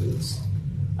toxic foods.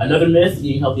 Another myth,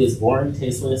 eating healthy is boring,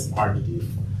 tasteless, and hard to do.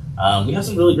 We have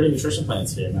some really great nutrition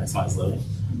plans here at Maximize Living.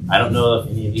 I don't know if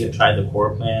any of you have tried the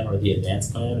core plan or the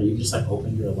advanced plan, or you just like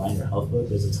open your Align Your Health book.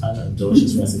 There's a ton of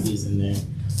delicious recipes in there.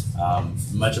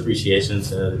 Much appreciation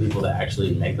to the people that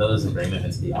actually make those and bring them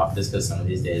into the office, because some of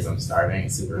these days I'm starving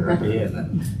and super hungry, and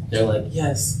then they're like,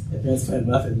 yes, advanced plan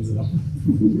muffins. And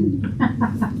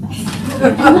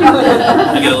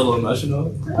I get a little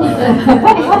emotional.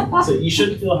 So you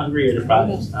shouldn't feel hungry or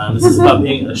deprived. This is about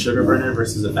being a sugar burner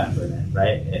versus a fat burner,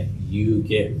 right? If you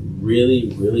get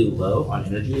really, really low on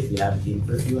energy if you haven't eaten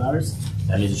for a few hours,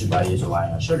 that means that your body is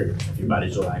relying on sugar. If your body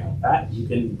is relying on fat, you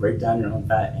can break down your own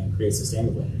fat and create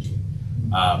sustainable energy.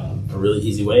 A really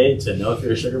easy way to know if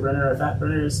you're a sugar burner or a fat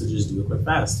burner is to just do a quick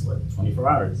fast, 24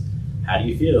 hours. How do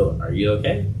you feel? Are you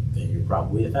okay? Then you're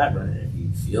probably a fat burner. If you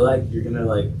feel like you're gonna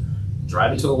like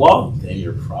drive into a wall, then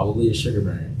you're probably a sugar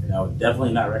burner. And I would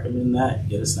definitely not recommend that.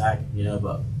 Get a snack,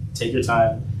 but take your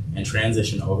time and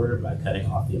transition over by cutting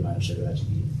off the amount of sugar that you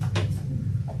eat.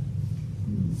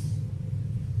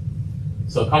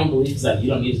 So a common belief is that you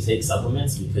don't need to take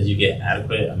supplements because you get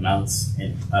adequate amounts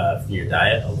from your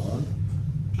diet alone.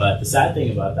 But the sad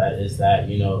thing about that is that,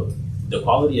 the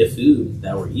quality of food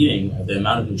that we're eating, the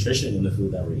amount of nutrition in the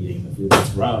food that we're eating, the food that's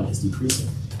grown is decreasing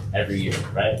every year,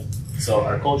 right? So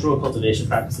our cultural cultivation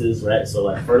practices, right? So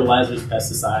like fertilizers,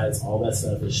 pesticides, all that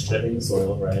stuff is stripping the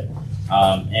soil, right?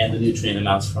 And the nutrient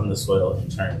amounts from the soil in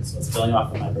turn. So it's killing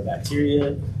off the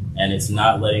microbacteria, and it's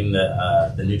not letting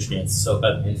the nutrients soak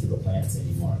up into the plants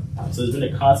anymore. So there's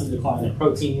been a constant decline in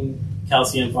protein,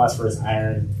 calcium, phosphorus,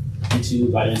 iron,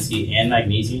 B2, vitamin C, and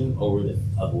magnesium over the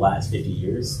last 50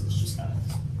 years. It's just kind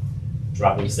of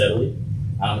dropping steadily.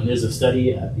 And there's a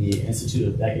study at the Institute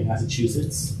of Beckett,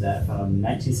 Massachusetts, that from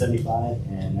 1975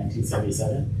 and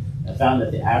 1977 that found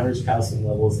that the average calcium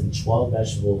levels in 12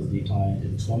 vegetables declined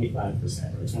in 25%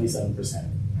 or 27%.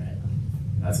 Right?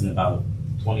 That's in about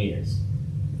 20 years.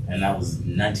 And that was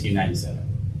 1997.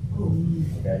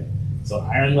 Okay, so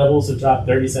iron levels have dropped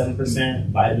 37%,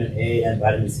 vitamin A and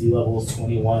vitamin C levels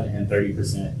 21 and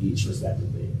 30% each,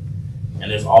 respectively. And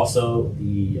there's also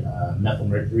the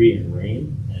methylmercury in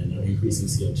rain, and they're increasing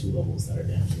CO2 levels that are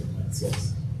damaging your plants.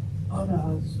 Yes. Oh no, I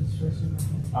was just stretching my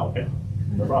hand. Oh, okay,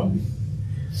 no problem.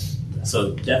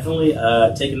 So definitely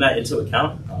taking that into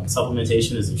account,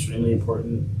 supplementation is extremely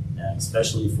important,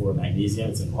 especially for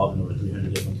magnesium. It's involved in over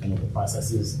 300 different chemical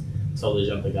processes. Totally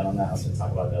jumped the gun on that. I was going to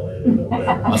talk about that later, but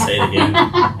whatever. I'll say it again.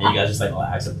 And you guys just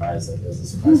act surprised like there's a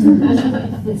surprise.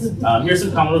 Here's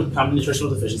some common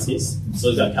nutritional deficiencies. So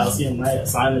we've got calcium, right? A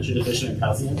sign that you're deficient in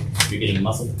calcium. You're getting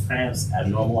muscle cramps,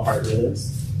 abnormal heart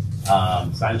rhythms.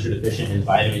 Sign that you're deficient in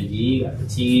vitamin D. You got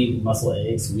fatigue, muscle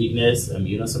aches, weakness,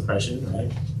 immunosuppression,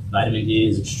 right? Vitamin D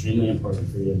is extremely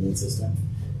important for your immune system.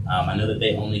 I know that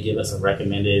they only give us a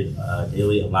recommended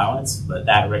daily allowance, but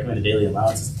that recommended daily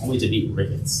allowance is only to beat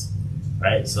rickets.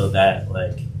 Right, so that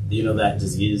that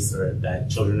disease or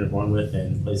that children are born with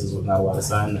in places with not a lot of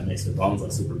sun that makes their bones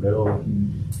super brittle,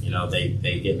 and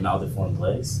they get maldeformed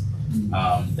legs.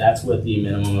 That's what the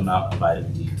minimum amount of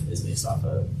vitamin D is based off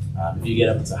of. If you get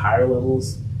up into higher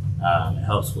levels, it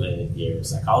helps with your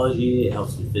psychology, it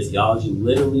helps with physiology,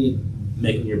 literally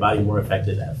making your body more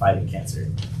effective at fighting cancer.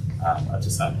 Up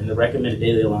to some, and the recommended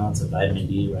daily allowance of vitamin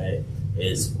D, right,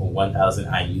 is 1,000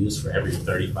 IUs for every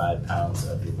 35 pounds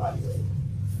of your body weight.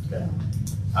 Okay.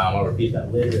 I'll repeat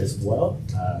that later as well.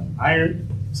 Iron,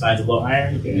 signs of low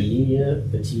iron, you get anemia,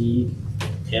 fatigue,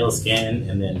 pale skin,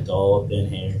 and then dull, thin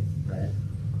hair. Right.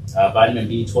 Vitamin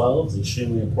B12 is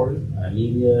extremely important.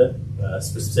 Anemia, a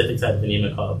specific type of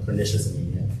anemia called pernicious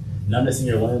anemia. Numbness in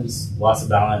your limbs, loss of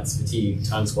balance, fatigue,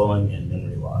 tongue swelling, and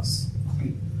memory loss.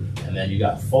 And then you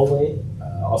got folate,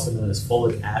 also known as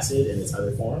folic acid in its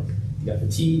other form. You got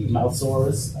fatigue, mouth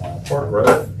sores, poor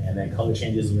growth, and then color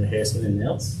changes in your hair, skin, and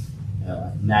nails.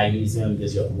 Magnesium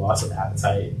gives you a loss of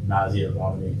appetite, nausea,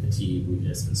 vomiting, fatigue,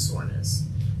 weakness, and soreness.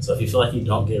 So if you feel like you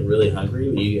don't get really hungry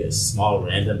when you get small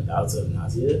random bouts of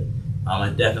nausea, I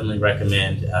definitely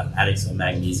recommend adding some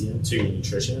magnesium to your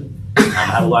nutrition. I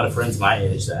have a lot of friends my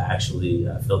age that actually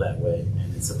feel that way,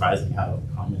 and it's surprising how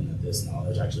common that this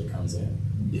knowledge actually comes in,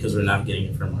 because we're not getting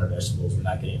it from our vegetables, we're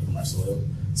not getting it from our soil.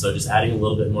 So just adding a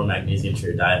little bit more magnesium to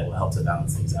your diet will help to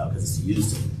balance things out, because it's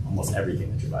used in almost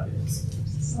everything that your body needs.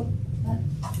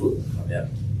 Ooh, yeah,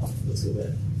 let's go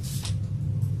there.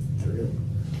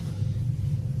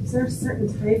 Is there a certain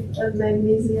type of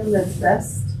magnesium that's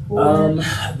best for?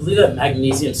 I believe that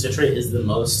magnesium citrate is the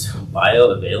most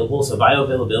bioavailable. So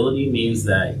bioavailability means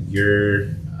that your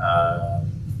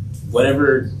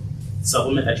whatever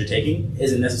supplement that you're taking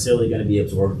isn't necessarily going to be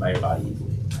absorbed by your body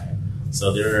equally. Right?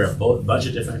 So there are a bunch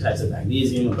of different types of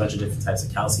magnesium, a bunch of different types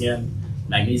of calcium.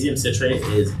 Magnesium citrate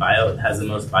has the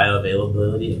most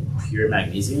bioavailability of pure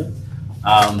magnesium.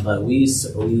 But we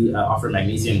offer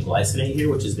magnesium glycinate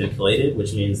here, which has been chelated,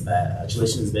 which means that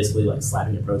chelation is basically like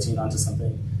slapping a protein onto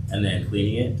something and then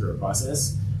cleaning it through a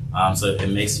process. So it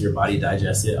makes your body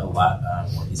digest it a lot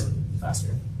more easily,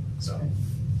 faster. So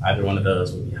either one of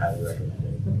those would be highly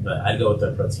recommended. But I'd go with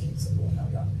the protein, so the one I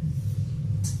got.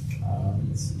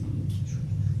 Let's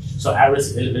see. So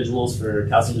at-risk individuals for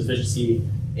calcium deficiency,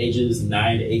 ages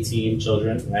 9 to 18,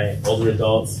 children, right? Older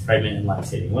adults, pregnant and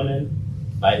lactating women.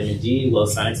 Vitamin D, low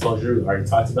sun exposure, we already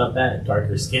talked about that.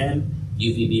 Darker skin,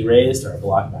 UVB rays are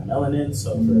blocked by melanin.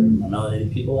 So for my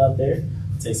melanated people out there,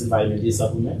 take some vitamin D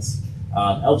supplements.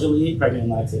 Elderly, pregnant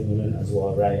and lactating women as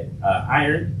well, right?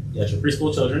 Iron, you got your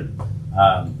preschool children,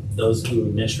 those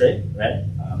who menstruate, right?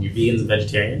 Your vegans and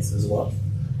vegetarians as well.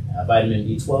 Vitamin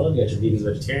B12, you got your vegans,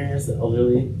 vegetarians, the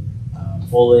elderly.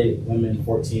 Folate, women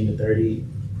 14 to 30,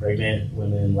 pregnant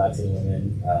women, lactating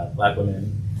women, black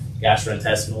women.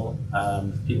 Gastrointestinal,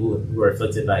 people who are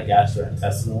afflicted by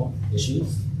gastrointestinal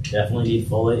issues definitely need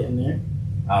folate in there.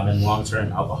 And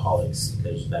long-term alcoholics,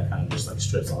 because that kind of just like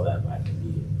strips all that vitamin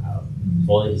B out.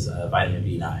 Folate is vitamin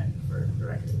B9 for the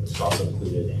record, which is also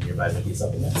included in your vitamin B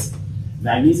supplements.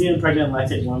 Magnesium, pregnant,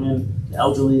 lactating women, the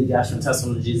elderly,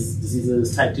 gastrointestinal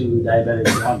diseases, type 2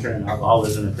 diabetics, long-term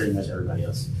alcoholism, and pretty much everybody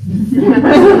else.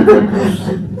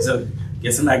 So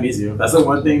get some magnesium. That's the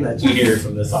one thing that you hear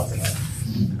from this talk tonight.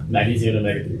 Magnesium and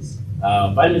omega-3s.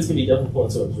 Vitamins can be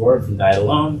difficult to absorb from diet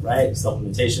alone, right?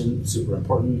 Supplementation, super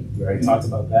important. We already talked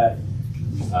about that.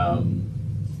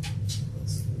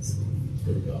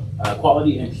 There we go.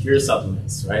 Quality and pure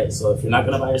supplements, right? So if you're not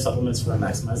going to buy your supplements for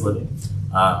Maximize Living,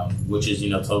 which is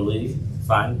totally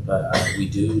fine, but we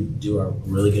do our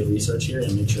really good research here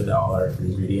and make sure that all our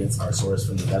ingredients are sourced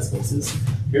from the best places.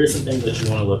 Here are some things that you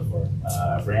want to look for.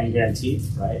 Brand guarantee,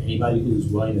 right? Anybody who's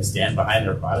willing to stand behind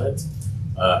their product,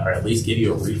 or at least give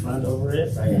you a refund over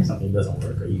it, right? If something doesn't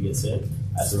work or you get sick,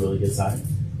 that's a really good sign.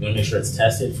 You want to make sure it's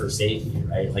tested for safety,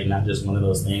 right? Like not just one of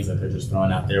those things that they're just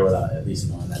throwing out there without at least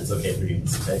knowing that it's okay for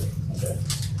humans to take. Okay.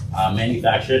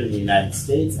 Manufactured in the United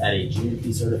States at a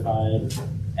GMP certified,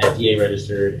 FDA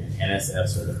registered, and NSF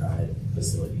certified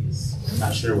facilities. I'm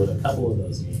not sure what a couple of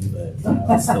those mean, but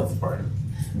it's still important.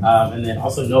 And then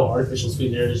also no artificial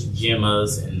sweeteners,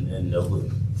 GMOs, and no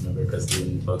gluten. Remember, because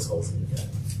gluten pokes holes in the gut.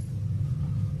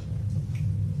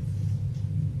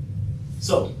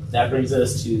 So that brings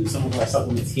us to some of our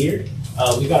supplements here.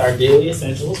 We got our daily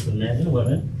essentials for men and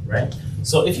women, right?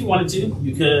 So if you wanted to,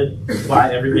 you could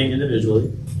buy everything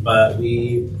individually, but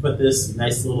we put this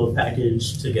nice little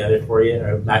package together for you.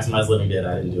 Or Maximize Living did,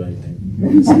 I didn't do anything.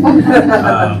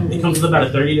 It comes with about a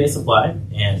 30-day supply,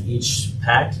 and each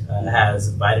pack has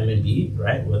vitamin B,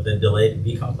 right, with the delayed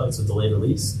B complex with delayed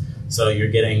release. So you're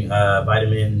getting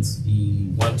vitamins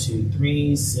B1, 2,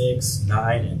 3, 6,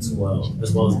 9, and 12,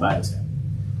 as well as biotin.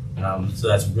 So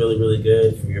that's really, really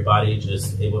good for your body,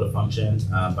 just able to function.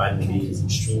 Vitamin B is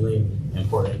extremely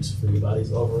important for your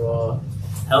body's overall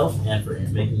health and for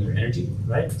making your energy,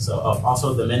 right? So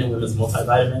also the men and women's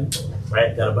multivitamin,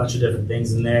 right? Got a bunch of different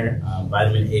things in there.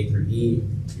 Vitamin A through E,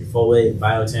 your folate,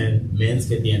 biotin. Men's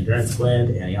get the endurance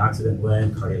blend, antioxidant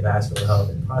blend, cardiovascular health,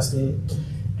 and prostate.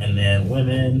 And then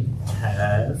women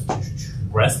have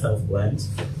breast health blend,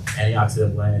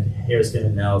 antioxidant blend, hair, skin,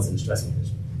 and nails, and stress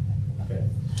management. Okay.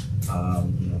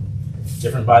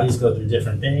 Different bodies go through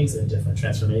different things and different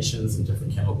transformations and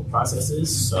different chemical processes.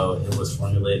 So it was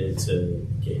formulated to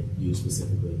get you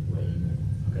specifically what you need.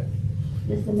 Okay.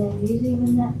 Is the magnesium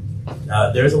in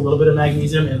that? There's a little bit of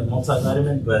magnesium in the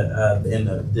multivitamin, but in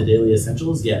the daily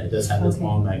essentials, yeah, it does have its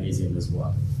own magnesium as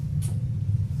well.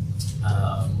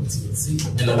 Let's see.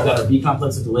 And then we've got our B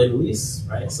complex with delayed release,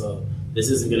 right? So this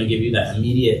isn't going to give you that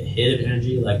immediate hit of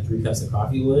energy like 3 cups of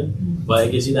coffee would, but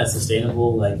it gives you that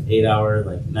sustainable, like 8-hour,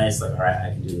 like nice, like all right, I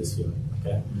can do this feeling.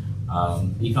 Okay.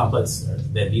 B complex,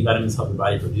 that B vitamins help your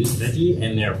body produce energy,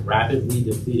 and they're rapidly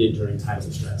depleted during times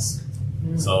of stress.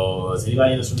 So is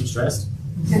anybody in this room stressed?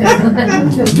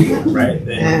 Right?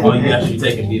 Then all you got to be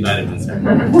taking B vitamins.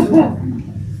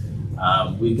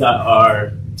 We've got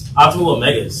our optimal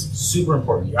omegas, super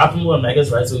important. Your optimal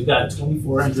omegas, right? So we've got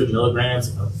 2,400 milligrams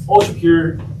of ultra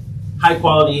pure, high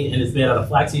quality, and it's made out of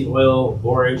flaxseed oil,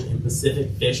 borage, and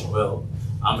Pacific fish oil.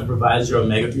 It provides your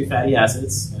omega-3 fatty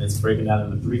acids, and it's broken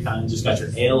down into 3 kinds. Just got your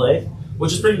ALA,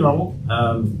 which is pretty normal.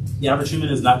 The average human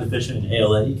is not deficient in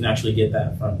ALA. You can actually get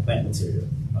that from plant material,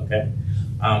 okay?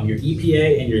 Your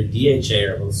EPA and your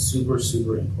DHA are both super,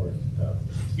 super important.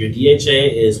 Your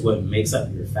DHA is what makes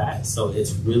up your fat, so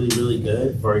it's really, really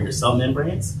good for your cell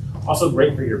membranes. Also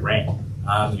great for your brain.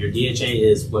 Your DHA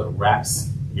is what wraps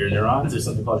your neurons. There's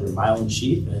something called your myelin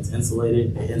sheath, and it's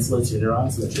insulated. It insulates your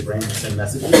neurons so that your brain can send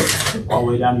messages all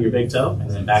the way down to your big toe and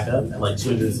then back up at like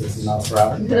 260 miles per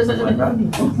hour, something like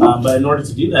that. But in order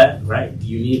to do that, right,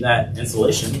 you need that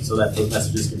insulation so that those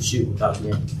messages can shoot without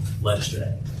being led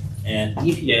astray. And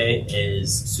EPA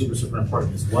is super, super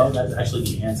important as well. That's actually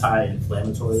the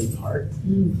anti-inflammatory part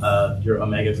of your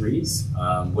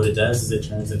omega-3s. What it does is it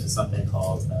turns into something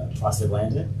called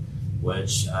prostaglandin,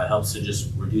 which helps to just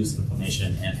reduce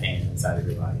inflammation and pain inside of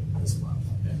your body as well.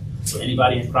 Okay? So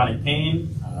anybody in chronic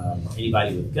pain,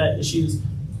 anybody with gut issues,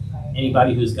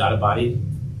 anybody who's got a body,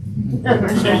 should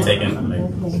be taking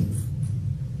omega-3s.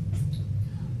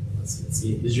 Let's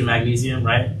see, this is your magnesium,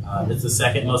 right? It's the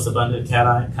second most abundant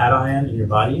cation in your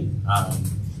body,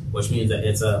 which means that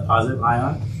it's a positive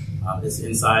ion. It's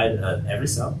inside every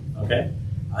cell, okay?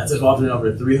 It's involved in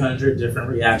over 300 different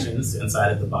reactions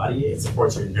inside of the body. It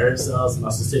supports your nerve cells,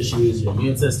 muscle tissues, your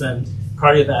immune system,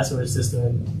 cardiovascular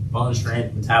system, bone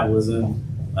strength, metabolism,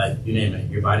 like you name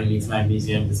it. Your body needs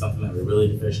magnesium. It's something that we're really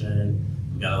deficient in.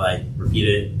 We gotta like repeat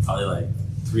it probably like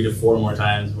 3 to 4 more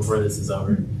times before this is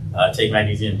over. Take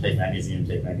magnesium, take magnesium,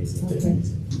 take magnesium, take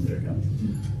magnesium. There we go.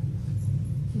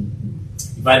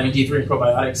 Vitamin D3 and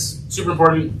probiotics, super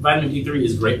important. Vitamin D3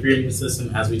 is great for your immune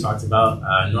system, as we talked about.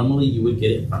 Normally, you would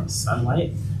get it from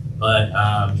sunlight, but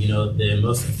you know, the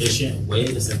most efficient way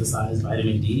to synthesize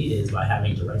vitamin D is by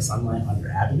having direct sunlight on your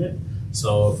abdomen.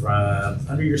 So from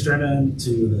under your sternum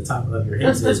to the top of your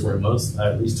hips is where most,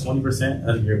 at least 20%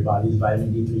 of your body's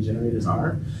vitamin D3 generators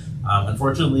are.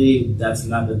 Unfortunately, that's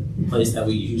not the place that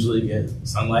we usually get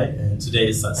sunlight in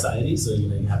today's society, so you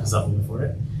know, you have to supplement for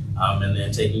it. And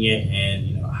then taking it in,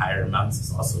 you know, higher amounts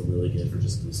is also really good for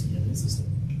just boosting your immune system.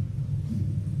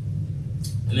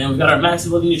 And then we've got our Max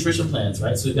Living nutrition plans,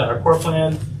 right? So we've got our core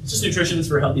plan. It's just nutrition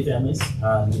for healthy families.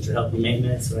 Get your healthy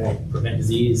maintenance, right? Prevent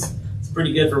disease. It's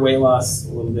pretty good for weight loss a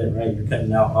little bit, right? You're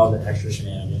cutting out all the extra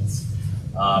shenanigans.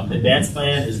 The advanced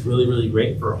plan is really, really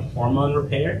great for hormone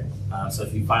repair. So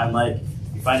if you find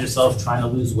yourself trying to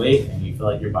lose weight and you feel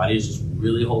like your body is just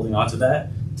really holding on to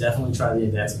that, definitely try the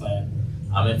advanced plan.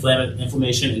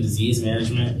 Inflammation and disease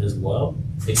management as well.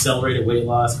 Accelerated weight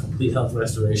loss, complete health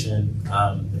restoration.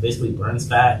 It basically burns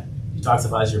fat,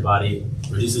 detoxifies your body,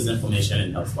 reduces inflammation,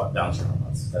 and helps balance your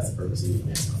hormones. That's the purpose of the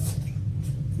advanced plan.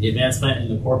 The advanced plan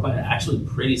and the core plan are actually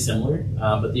pretty similar,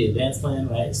 but the advanced plan,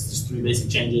 right, it's just 3 basic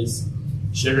changes.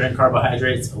 Sugar and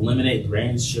carbohydrates, eliminate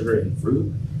grains, sugar, and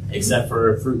fruit, except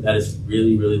for fruit that is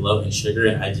really, really low in sugar,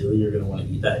 and ideally you're going to want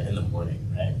to eat that in the morning,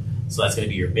 right? So that's going to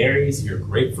be your berries, your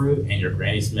grapefruit, and your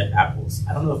Granny Smith apples.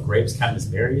 I don't know if grapes count as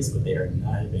berries, but they are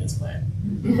not advanced plan.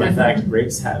 But in fact,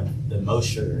 grapes have the most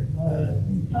sugar.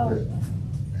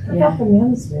 What about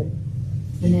banana smith?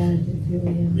 Banana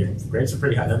too, Yeah, grapes are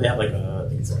pretty high. They have like I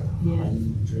think it's like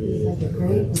 100. Like a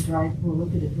grape, a dried, well,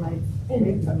 look at a dried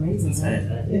grape, It's amazing. insane,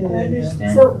 right? I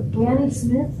understand. So, Granny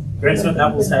Smith Granny Smith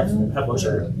apples have low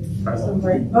sugar.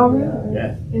 Oh, really?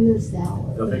 Yeah, in the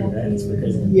salad. go figure, right? It's pretty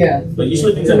crazy. Yeah. But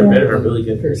usually things that are bitter are really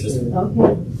good for your system.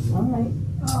 Okay, all right.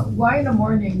 Why in the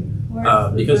morning?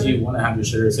 Because you want to have your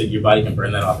sugar so your body can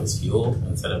burn that off as fuel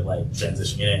instead of like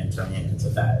transitioning it and turning it into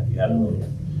fat if you have it later.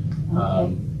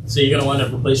 Okay. So you're going to want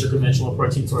to replace your conventional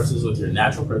protein sources with your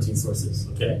natural protein sources,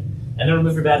 okay? And then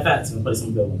remove your bad fats and replace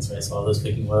some good ones, right? So all those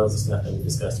cooking oils and stuff that we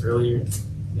discussed earlier, you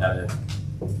gotta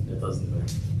get those in there.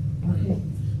 Okay.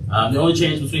 The only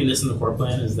change between this and the core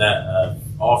plan is that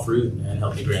all fruit and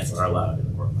healthy grains are allowed in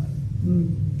the core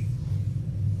plan.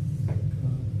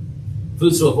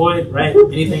 Foods to avoid, right?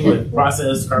 Anything with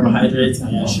processed carbohydrates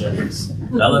and sugars.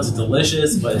 That looks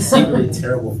delicious, but it's secretly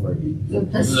terrible for you.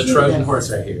 This is a Trojan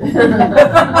horse right here. Trojan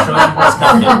horse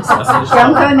cupcakes. That's what it's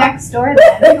Don't called. go next door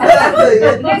then.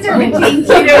 You guys are routine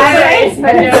keto diets.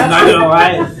 I'm not gonna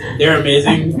lie, they're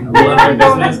amazing. I love their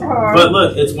business. But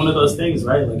look, it's one of those things,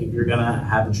 right? Like if you're gonna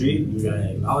have a treat, you're gonna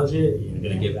acknowledge it, you're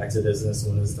gonna get back to business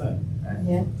when it's done. Right?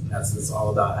 Yeah. It's all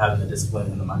about having the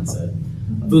discipline and the mindset.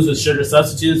 Foods with sugar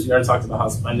substitutes, we already talked about how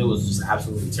Splenda was just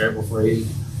absolutely terrible for you.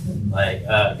 Like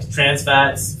trans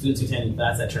fats, foods containing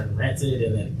fats that turn rancid,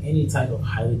 and then any type of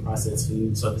highly processed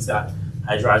food. So if it's got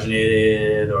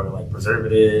hydrogenated or like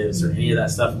preservatives or any of that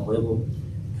stuff in the label,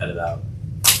 cut it out.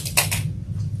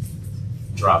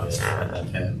 Drop it at that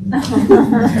pen.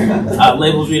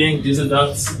 Labels reading, do's and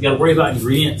don'ts. You gotta worry about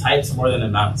ingredient types more than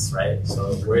amounts, right?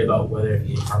 So worry about whether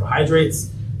you eat carbohydrates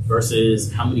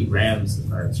versus how many grams of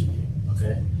carbs you're eating,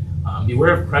 okay?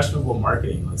 Beware of questionable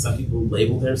marketing. Like some people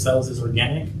label themselves as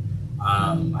organic.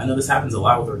 I know this happens a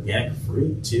lot with organic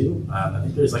fruit too. I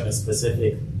think there's like a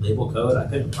specific label code. I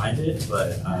couldn't find it,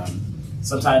 but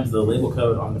sometimes the label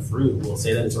code on the fruit will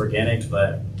say that it's organic,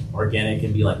 but organic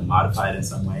can be like modified in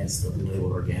some way and still be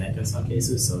labeled organic in some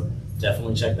cases. So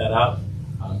definitely check that out.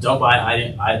 Don't buy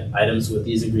items with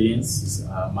these ingredients: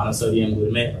 monosodium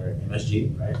glutamate or MSG,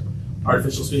 right?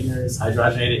 Artificial sweeteners,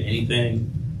 hydrogenated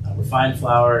anything. Refined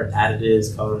flour,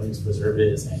 additives, colorings,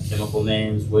 preservatives, and chemical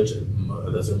names, which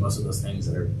those are most of those things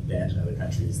that are banned in other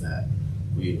countries that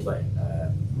we like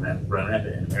run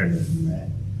rampant in America. Right?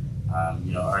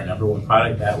 You know, our number one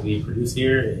product that we produce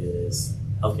here is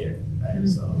healthcare. Right?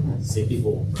 So save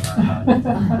people.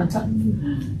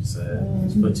 So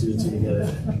just put 2 and 2 together.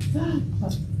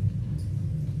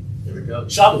 There we go.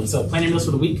 Shopping. So plan your list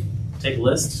for the week. Take a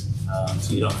list.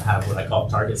 So you don't have what I call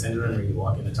Target syndrome, where you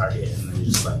walk into Target and then you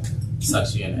just like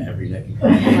sucks you into every nook and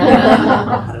cranny.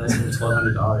 How did I spend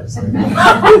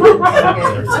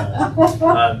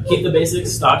 $1,200? Keep the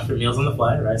basics stocked for meals on the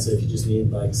fly, right? So if you just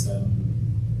need like some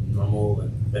normal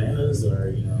like bananas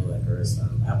or or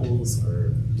some apples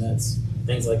or nuts,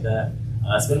 things like that.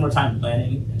 Spend more time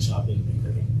planning and shopping than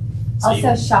cooking. So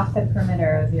Also, shop the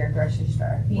perimeter of your grocery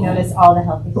store. You notice all the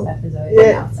healthy stuff is always on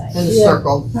the outside. In a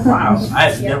circle. wow,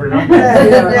 I've never known Yeah,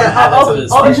 that. yeah. All the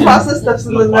processed stuff's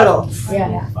in the middle.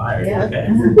 Yeah. Fire. Yeah. Okay.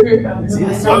 See,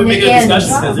 this is why we make good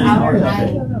discussions because it's hard.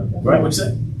 Okay. Right, what you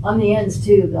say? On the ends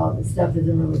too, though, the stuff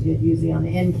isn't really good, usually on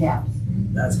the end caps.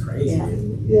 That's crazy. Yeah.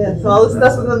 Yeah, so all the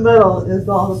stuff in the middle is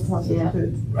all the processed Yeah.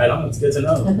 foods. Right on. It's good to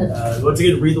know. Once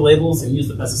again, read the labels and use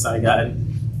the pesticide guide.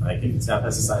 Like if it's got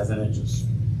pesticides in it, just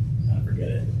kind of forget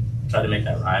it. Tried to make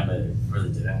that rhyme, but it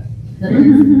really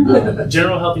didn't.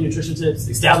 General healthy nutrition tips.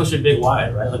 Establish your big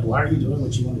why. Right? Like, why are you doing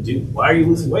what you want to do? Why are you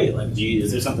losing weight? Like,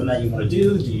 is there something that you want to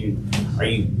do? Are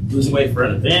you losing weight for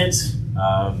an event?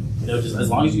 Just as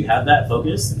long as you have that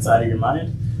focus inside of your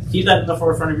mind, keep that at the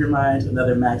forefront of your mind.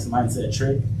 Another max mindset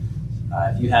trick.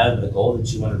 If you have a goal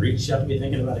that you want to reach, you have to be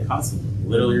thinking about it constantly.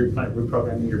 Literally, you're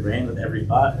reprogramming your brain with every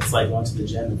thought. It's like going to the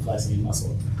gym and flexing your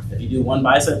muscle. If you do one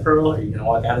bicep curl, are you going to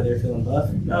walk out of there feeling buff?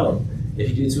 No. If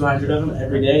you do 200 of them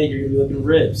every day, you're going to be looking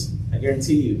ribs. I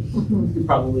guarantee you. You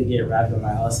probably get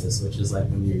rhabdomyolysis, which is like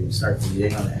when you start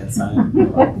bleeding on the inside.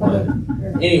 But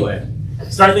anyway,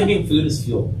 start thinking food is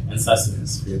fuel and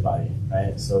sustenance for your body,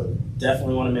 right? So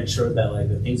definitely want to make sure that like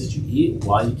the things that you eat,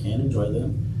 while you can enjoy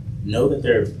them, know that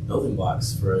they're building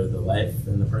blocks for the life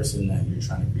and the person that you're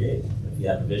trying to create. If you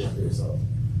have a vision for yourself,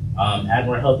 add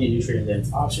more healthy,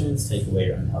 nutrient-dense options. Take away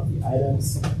your unhealthy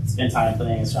items. Spend time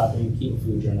planning and shopping. Keep a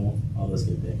food journal. All those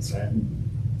good things, right?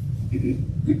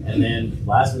 And then,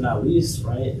 last but not least,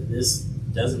 right? This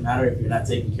doesn't matter if you're not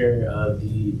taking care of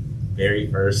the very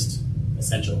first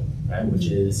essential, right? Which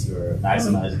is your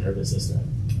maximized nervous system.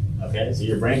 Okay, so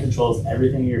your brain controls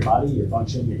everything in your body, your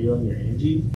function, your healing, your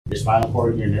energy. Your spinal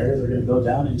cord and your nerves are going to go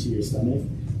down into your stomach,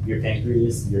 your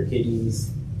pancreas, your kidneys,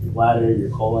 your bladder, your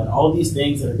colon, all of these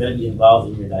things that are going to be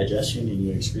involved in your digestion and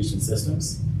your excretion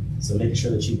systems. So making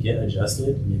sure that you get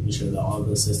adjusted, making sure that all of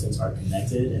those systems are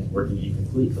connected and working in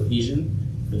complete cohesion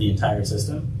for the entire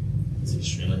system is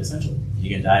extremely essential. You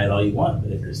can diet all you want,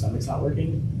 but if your stomach's not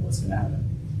working, what's going to happen?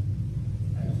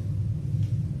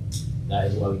 That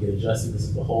is why we get adjusted. This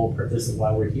is the whole purpose of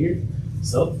why we're here.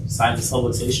 So signs of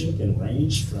subluxation can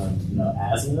range from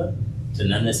asthma to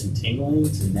numbness and tingling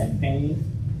to neck pain,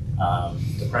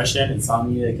 depression,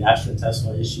 insomnia,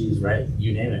 gastrointestinal issues, right?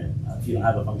 You name it. If you don't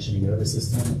have a functioning nervous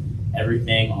system,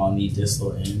 everything on the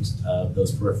distal end of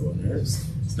those peripheral nerves,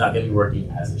 it's not going to be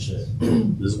working as it should.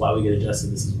 This is why we get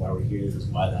adjusted. This is why we're here. This is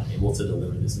why I'm able to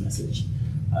deliver this message.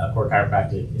 Core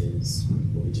chiropractic is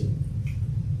what we do.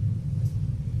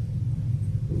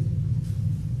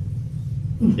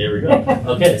 There we go.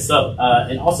 Okay, so,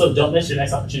 and also don't miss your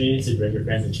next opportunity to bring your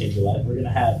friends and change your life. We're going to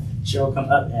have Cheryl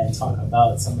come up and talk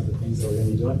about some of the things that we're going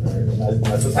to be doing.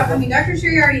 I mean, Dr.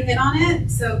 Sherry already hit on it.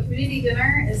 So community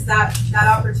dinner is that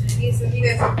opportunity. So if you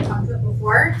guys have talked to it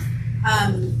before,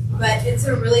 but it's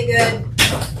a really good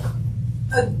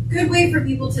way for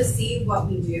people to see what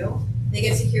we do. They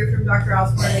get to hear from Dr.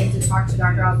 Osborne. They get to talk to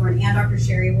Dr. Osborne, and Dr.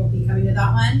 Sherry will be coming to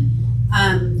that one.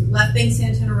 Left Bank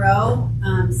Santana Row,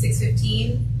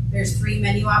 615. There's 3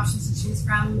 menu options to choose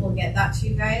from. We'll get that to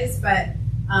you guys, but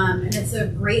and it's a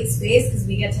great space because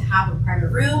we get to have a private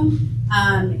room,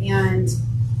 and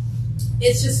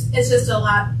it's just a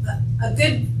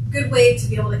good way to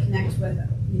be able to connect with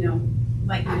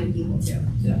like-minded people too.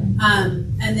 Yeah.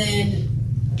 And then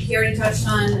he already touched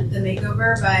on the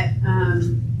makeover, but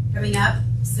coming up,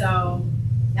 so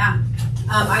yeah.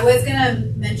 I was going to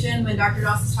mention when Dr.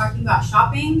 Doss is talking about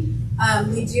shopping,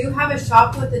 we do have a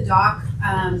Shop with the Doc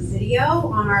video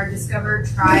on our Discover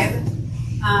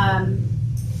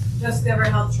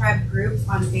Health Tribe group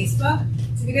on Facebook.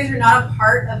 So if you guys are not a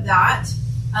part of that,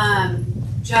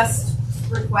 just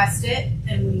request it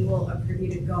and we will approve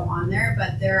you to go on there.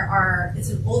 But it's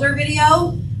an older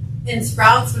video. In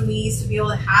Sprouts, when we used to be able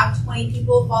to have 20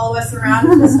 people follow us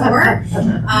around the store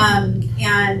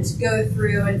and go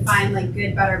through and find like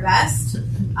good, better, best.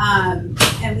 And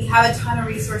we have a ton of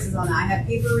resources on that. I have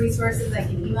paper resources. I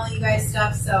can email you guys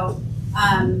stuff. So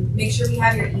make sure we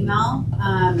have your email.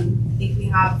 I think we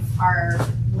have our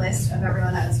list of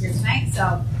everyone that was here tonight.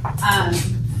 So,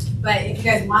 but if you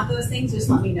guys want those things,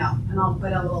 just let me know. And I'll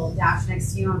put a little dash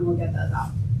next to you and we'll get those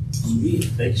out. Sweet,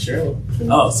 thanks, Cheryl.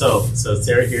 Oh, so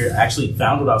Sarah here actually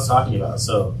found what I was talking about.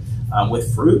 So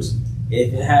with fruit,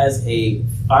 if it has a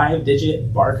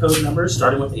 5-digit barcode number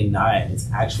starting with a 9, it's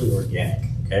actually organic,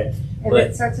 okay? If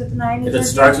it starts with a 9, if it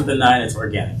starts with a 9, it's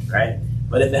organic, right?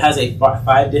 But if it has a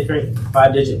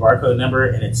 5-digit barcode number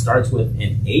and it starts with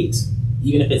an 8,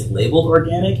 even if it's labeled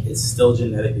organic, it's still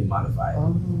genetically modified.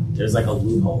 There's like a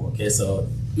loophole. Okay, so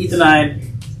eat the 9,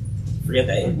 forget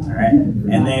the 8. All right,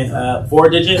 and then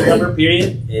 4-digit number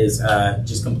period is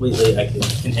just completely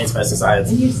contains pesticides.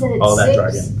 And you said it's all that 6?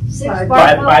 jargon. 6 Five-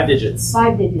 barcode? 5 digits.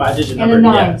 5 digits. 5-digit And a number.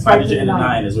 9. Yeah, 5-digit and a 9.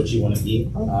 9 is what you want to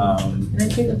eat. Can I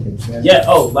take a picture? Yeah.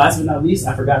 Oh, last but not least,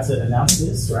 I forgot to announce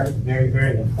this. Right, very,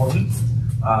 very important.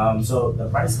 So the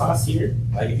price cost here,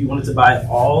 like if you wanted to buy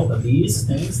all of these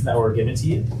things that were given to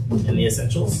you in the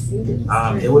essentials,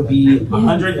 it would be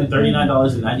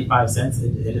 $139.95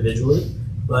 individually,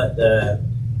 but the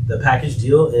package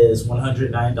deal is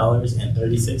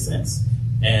 $109.36.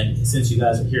 And since you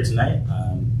guys are here tonight,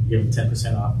 you're giving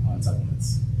 10% off on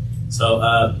supplements. So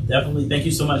definitely thank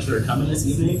you so much for coming this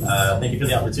evening. Thank you for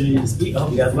the opportunity to speak. I hope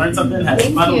you guys learned something, had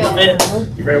some fun a little bit.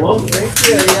 You're very welcome. Thank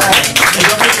you, yeah. And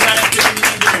don't forget to sign up for the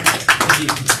meeting.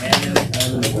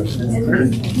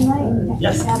 And can I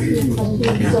Yes. ask you a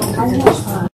question? So I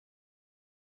have,